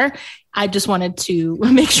for, I just wanted to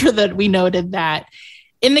make sure that we noted that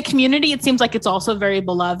in the community, it seems like it's also very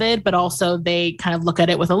beloved, but also they kind of look at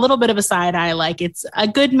it with a little bit of a side eye, like it's a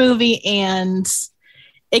good movie and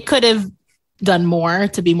it could have done more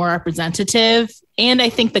to be more representative. And I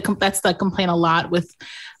think that's the complaint a lot with,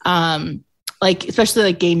 like, especially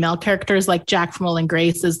like gay male characters, like Jack from Will and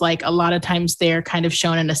Grace is like, a lot of times they're kind of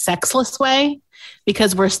shown in a sexless way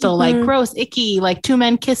because we're still like gross, icky, like two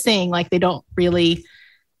men kissing, like they don't really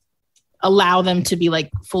allow them to be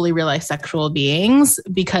like fully realized sexual beings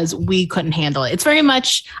because we couldn't handle it. It's very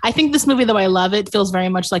much, I think this movie, though I love it, feels very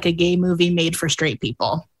much like a gay movie made for straight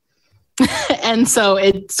people. And so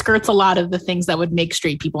it skirts a lot of the things that would make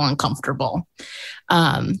straight people uncomfortable,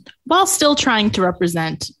 while still trying to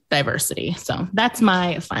represent diversity. So that's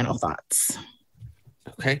my final thoughts.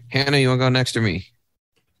 Okay. Hannah, you want to go next or me?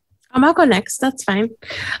 I'll go next. That's fine.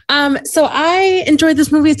 So I enjoyed this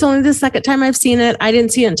movie. It's only the second time I've seen it. I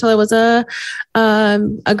didn't see it until I was a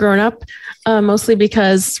grown-up, mostly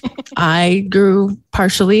because I grew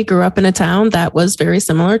up in a town that was very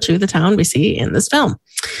similar to the town we see in this film.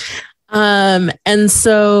 And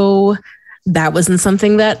so that wasn't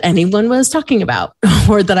something that anyone was talking about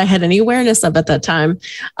or that I had any awareness of at that time.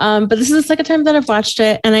 But this is the second time that I've watched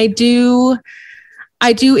it, and I do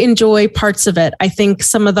enjoy parts of it. I think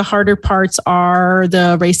some of the harder parts are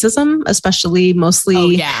the racism, especially mostly. Oh,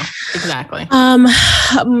 yeah, exactly.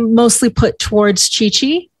 Mostly put towards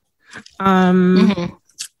Chi-Chi.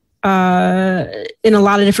 In a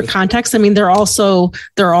lot of different contexts. I mean, they're all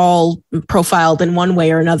profiled in one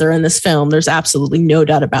way or another in this film. There's absolutely no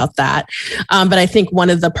doubt about that. But I think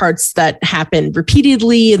one of the parts that happened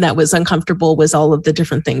repeatedly and that was uncomfortable was all of the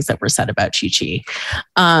different things that were said about Chi-Chi,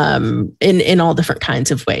 in all different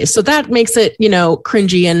kinds of ways. So that makes it,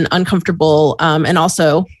 cringy and uncomfortable. And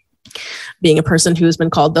also, being a person who's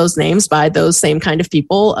been called those names by those same kind of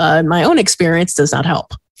people, my own experience does not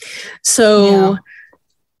help. So,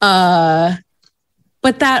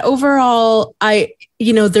 but that overall,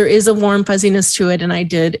 there is a warm fuzziness to it, and I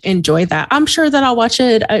did enjoy that. I'm sure that I'll watch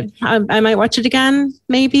it. I might watch it again,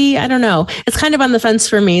 maybe. I don't know. It's kind of on the fence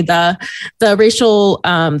for me. The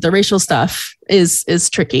racial stuff is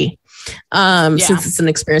tricky, since it's an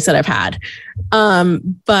experience that I've had.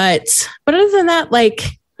 But other than that, like,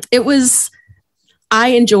 it was. I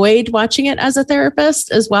enjoyed watching it as a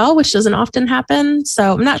therapist as well, which doesn't often happen.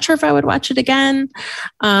 So I'm not sure if I would watch it again,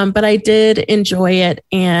 but I did enjoy it,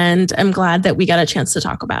 and I'm glad that we got a chance to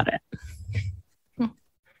talk about it.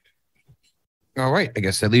 All right. I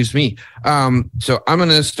guess that leaves me. So I'm going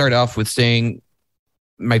to start off with saying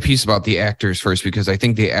my piece about the actors first, because I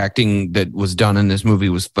think the acting that was done in this movie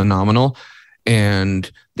was phenomenal, and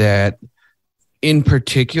that in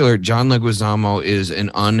particular, John Leguizamo is an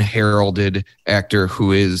unheralded actor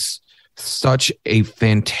who is such a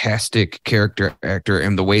fantastic character actor,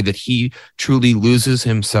 and the way that he truly loses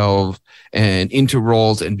himself and into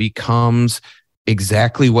roles and becomes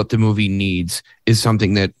exactly what the movie needs is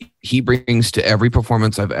something that he brings to every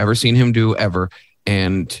performance I've ever seen him do ever.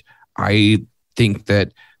 And I think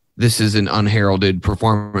that this is an unheralded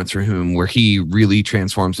performance for him where he really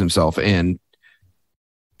transforms himself, and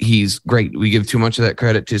he's great. We give too much of that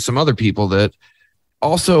credit to some other people that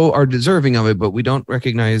also are deserving of it, but we don't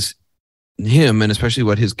recognize him, and especially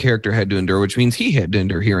what his character had to endure, which means he had to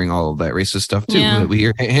endure hearing all of that racist stuff too. That we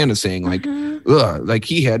hear Hannah saying, like, like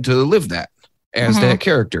he had to live that as that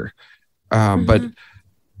character. But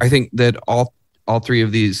I think that all three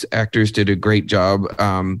of these actors did a great job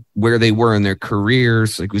where they were in their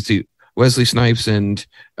careers. Like, we see Wesley Snipes and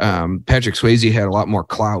Patrick Swayze had a lot more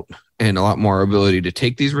clout and a lot more ability to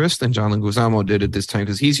take these risks than John Leguizamo did at this time,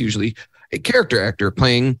 because he's usually a character actor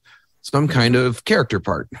playing some kind of character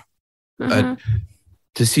part. But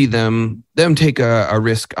to see them take a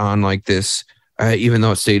risk on like this, even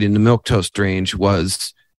though it stayed in the milquetoast range,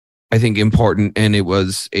 was, I think, important, and it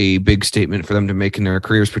was a big statement for them to make in their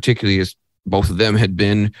careers, particularly as both of them had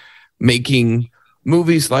been making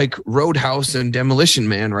movies like Roadhouse and Demolition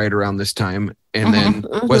Man right around this time, and then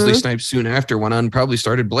Wesley Snipes soon after went on, probably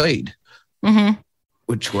started Blade,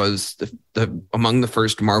 which was the among the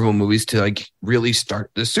first Marvel movies to like really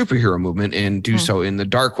start the superhero movement and do so in the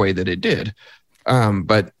dark way that it did.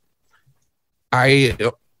 But I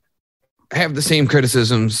have the same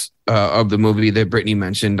criticisms of the movie that Brittany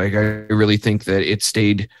mentioned. Like, I really think that it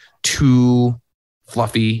stayed too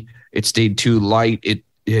fluffy. It stayed too light. It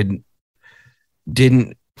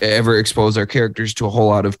didn't ever expose our characters to a whole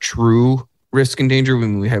lot of true risk and danger.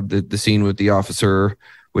 When we have the scene with the officer,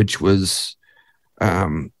 which was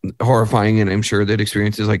horrifying, and I'm sure that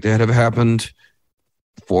experiences like that have happened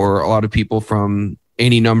for a lot of people from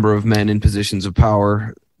any number of men in positions of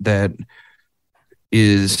power. That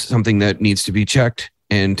is something that needs to be checked,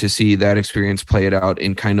 and to see that experience play it out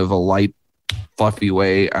in kind of a light, fluffy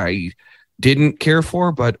way, I didn't care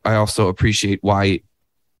for, but I also appreciate why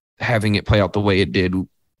having it play out the way it did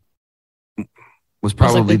was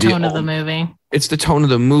probably the tone of the movie. It's the tone of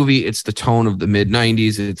the movie. It's the tone of the mid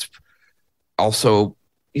 90s. It's also,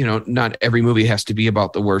 not every movie has to be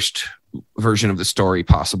about the worst version of the story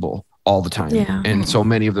possible all the time. Yeah. And so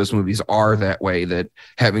many of those movies are that way, that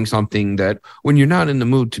having something that when you're not in the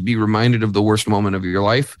mood to be reminded of the worst moment of your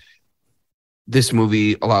life, this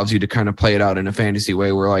movie allows you to kind of play it out in a fantasy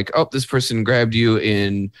way where like, oh, this person grabbed you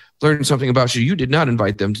and learned something about you did not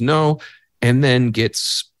invite them to know, and then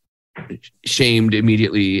gets shamed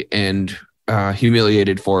immediately and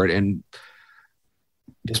humiliated for it. And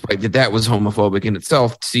despite that was homophobic in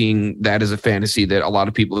itself, seeing that as a fantasy that a lot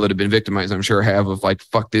of people that have been victimized, I'm sure, have, of like,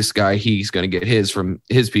 fuck this guy, he's going to get his from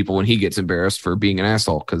his people when he gets embarrassed for being an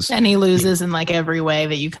asshole. And he loses in like every way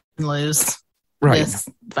that you can lose. This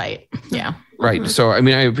fight. Yeah. Right. So, I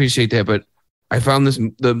mean, I appreciate that, but I found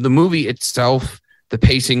the movie itself, the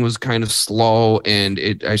pacing was kind of slow, and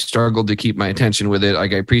I struggled to keep my attention with it.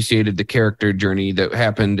 Like, I appreciated the character journey that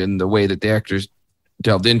happened and the way that the actors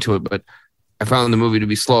delved into it, but I found the movie to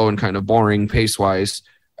be slow and kind of boring pace wise.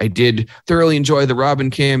 I did thoroughly enjoy the Robin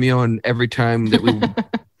cameo, and every time that we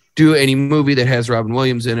do any movie that has Robin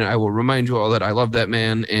Williams in it, I will remind you all that I love that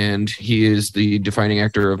man, and he is the defining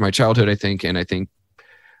actor of my childhood, I think. And I think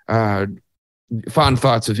fond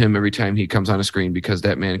thoughts of him every time he comes on a screen, because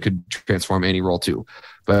that man could transform any role too.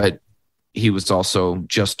 But he was also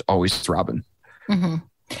just always Robin.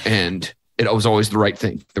 And it was always the right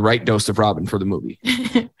thing, the right dose of Robin for the movie.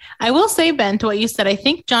 I will say, Ben, to what you said, I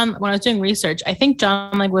think when I was doing research, I think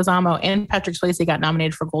John Leguizamo and Patrick Swayze got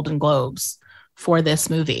nominated for Golden Globes for this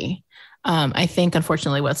movie. I think,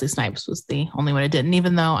 unfortunately, Wesley Snipes was the only one who didn't,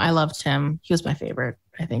 even though I loved him. He was my favorite,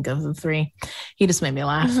 I think, of the three. He just made me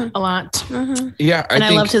laugh a lot. Yeah. I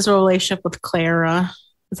loved his relationship with Clara.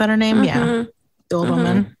 Is that her name? Yeah. The old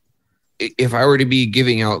woman. If I were to be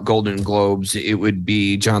giving out Golden Globes, it would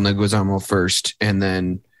be John Leguizamo first, and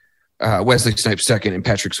then Wesley Snipes second, and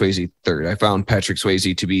Patrick Swayze third. I found Patrick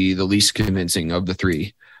Swayze to be the least convincing of the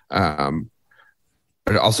three.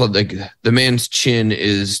 But also, like, the man's chin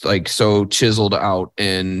is like so chiseled out,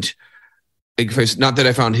 and like, not that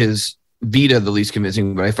I found his Vita the least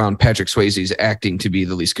convincing, but I found Patrick Swayze's acting to be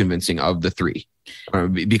the least convincing of the three.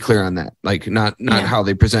 Be clear on that. Like, not how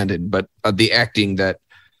they presented, but the acting. That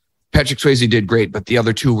Patrick Swayze did great, but the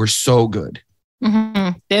other two were so good.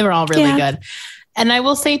 They were all really good. And I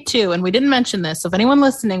will say too, and we didn't mention this, so if anyone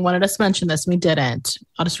listening wanted us to mention this, we didn't.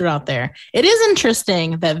 I'll just throw it out there. It is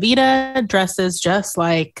interesting that Vita dresses just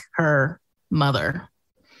like her mother.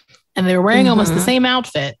 And they were wearing almost the same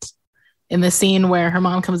outfit in the scene where her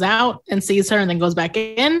mom comes out and sees her and then goes back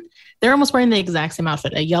in. They're almost wearing the exact same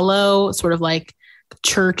outfit. A yellow, sort of like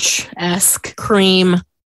church-esque cream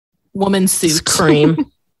woman suit. Cream.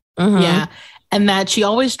 Yeah. And that she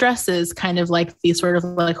always dresses kind of like the sort of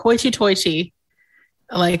like hoity-toity,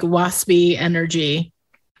 like waspy energy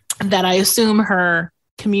that I assume her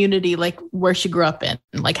community, like where she grew up in,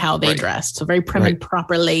 like how they dressed. So very prim and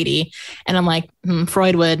proper lady. And I'm like,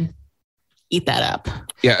 Freud would eat that up.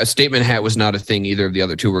 Yeah, a statement hat was not a thing either of the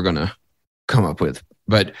other two were going to come up with.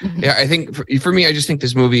 But yeah, I think for me, I just think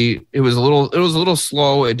this movie, it was a little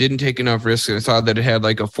slow. It didn't take enough risks. I saw that it had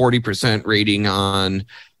like a 40% rating on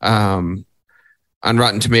Rotten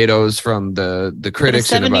Tomatoes from the critics.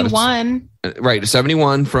 71. Right,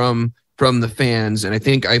 71 from from the fans. And I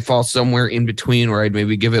think I fall somewhere in between where I'd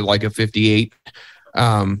maybe give it like a 58.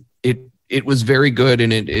 It was very good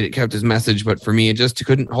and it kept his message, but for me, it just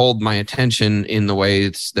couldn't hold my attention in the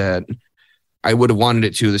ways that I would have wanted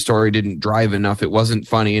it to. The story didn't drive enough. It wasn't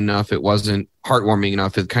funny enough. It wasn't heartwarming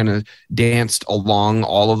enough. It kind of danced along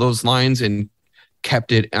all of those lines and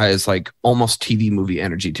kept it as like almost TV movie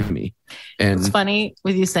energy to me. And it's funny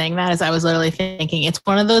with you saying that, is I was literally thinking it's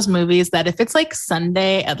one of those movies that if it's like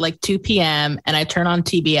Sunday at like 2 p.m. and I turn on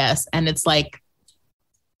TBS and it's like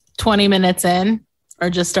 20 minutes in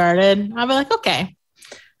or just started, I'll be like, okay,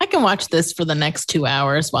 I can watch this for the next 2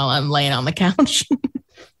 hours while I'm laying on the couch.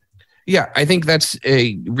 Yeah, I think that's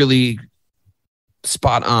a really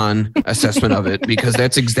spot on assessment of it, because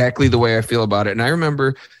that's exactly the way I feel about it. And I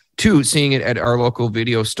remember too seeing it at our local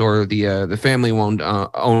video store. The family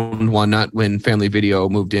owned one, not when Family Video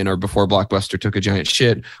moved in or before Blockbuster took a giant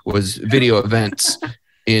shit, was Video Events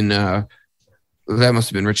in that must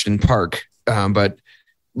have been Richmond Park. But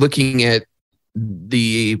looking at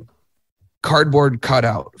the cardboard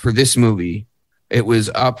cutout for this movie, it was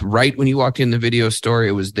up right when you walked in the video store.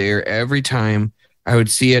 It was there every time I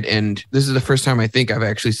would see it. And this is the first time I think I've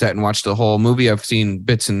actually sat and watched the whole movie. I've seen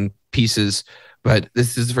bits and pieces, but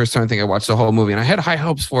this is the first time I think I watched the whole movie, and I had high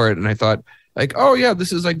hopes for it. And I thought like, oh yeah,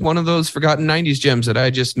 this is like one of those forgotten 90s gems that I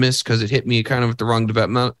just missed because it hit me kind of at the wrong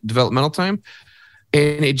developmental time.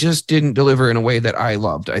 And it just didn't deliver in a way that I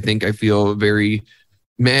loved. I think I feel very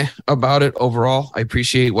meh about it overall. I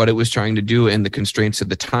appreciate what it was trying to do and the constraints at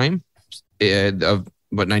the time of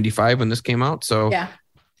 95 when this came out. So yeah,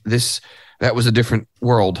 that was a different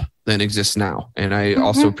world than exists now. And I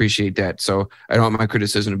also appreciate that. So I don't want my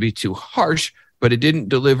criticism to be too harsh, but it didn't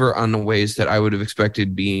deliver on the ways that I would have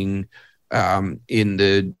expected being in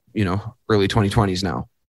the, early 2020s now.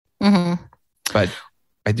 But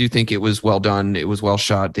I do think it was well done. It was well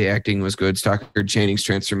shot. The acting was good. Stockard Channing's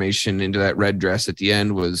transformation into that red dress at the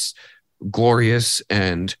end was glorious.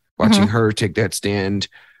 And watching her take that stand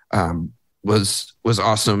was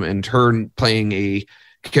awesome. And her playing a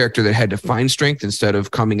character that had to find strength instead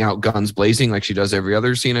of coming out guns blazing like she does every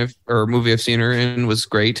other movie I've seen her in was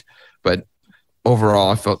great. But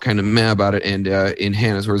overall, I felt kind of meh about it. And in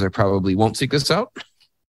Hannah's words, I probably won't seek this out.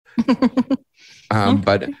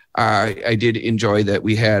 But I did enjoy that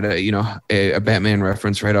we had a Batman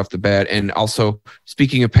reference right off the bat. And also,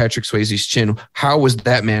 speaking of Patrick Swayze's chin, how was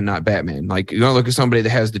that man not Batman? Like, you want to look at somebody that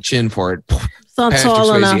has the chin for it. Patrick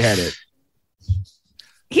Swayze had it.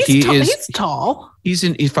 He's tall. He's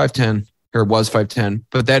 5'10", or was 5'10",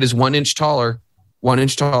 but that is 1 inch taller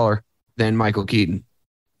than Michael Keaton.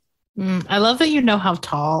 I love that you know how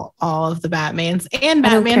tall all of the Batmans and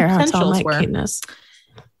Batman potentials were.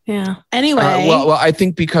 Yeah. Anyway. Well, I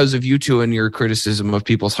think because of you two and your criticism of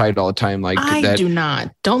people's height all the time, like I do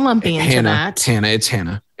not. Don't lump me into that. It's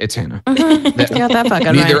Hannah. Got that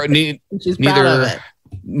fucking right.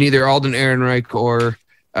 Neither Alden Ehrenreich or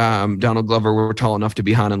Donald Glover were tall enough to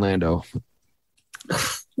be Han and Lando.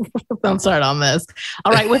 Don't start on this.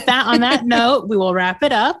 All right. On that note, we will wrap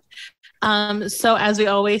it up. So as we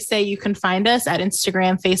always say, you can find us at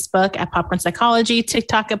Instagram, Facebook at Popcorn Psychology,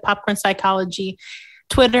 TikTok at Popcorn Psychology,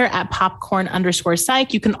 Twitter at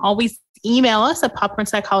popcorn_psych. You can always email us at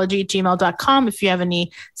popcornpsychology@gmail.com if you have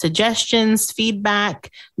any suggestions,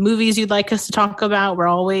 feedback, movies you'd like us to talk about. We're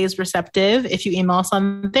always receptive if you email us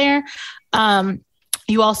on there.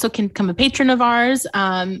 You also can become a patron of ours.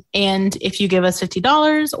 And if you give us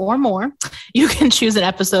 $50 or more, you can choose an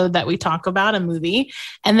episode that we talk about, a movie.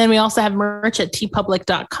 And then we also have merch at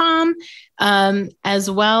tpublic.com,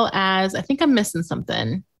 as well as, I think I'm missing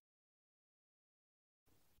something.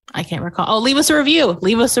 I can't recall. Oh, leave us a review.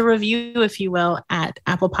 Leave us a review, if you will, at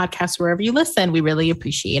Apple Podcasts, wherever you listen. We really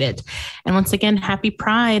appreciate it. And once again, happy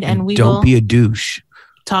Pride. And we don't be a douche.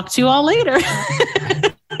 Talk to you all later.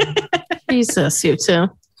 Jesus, you too.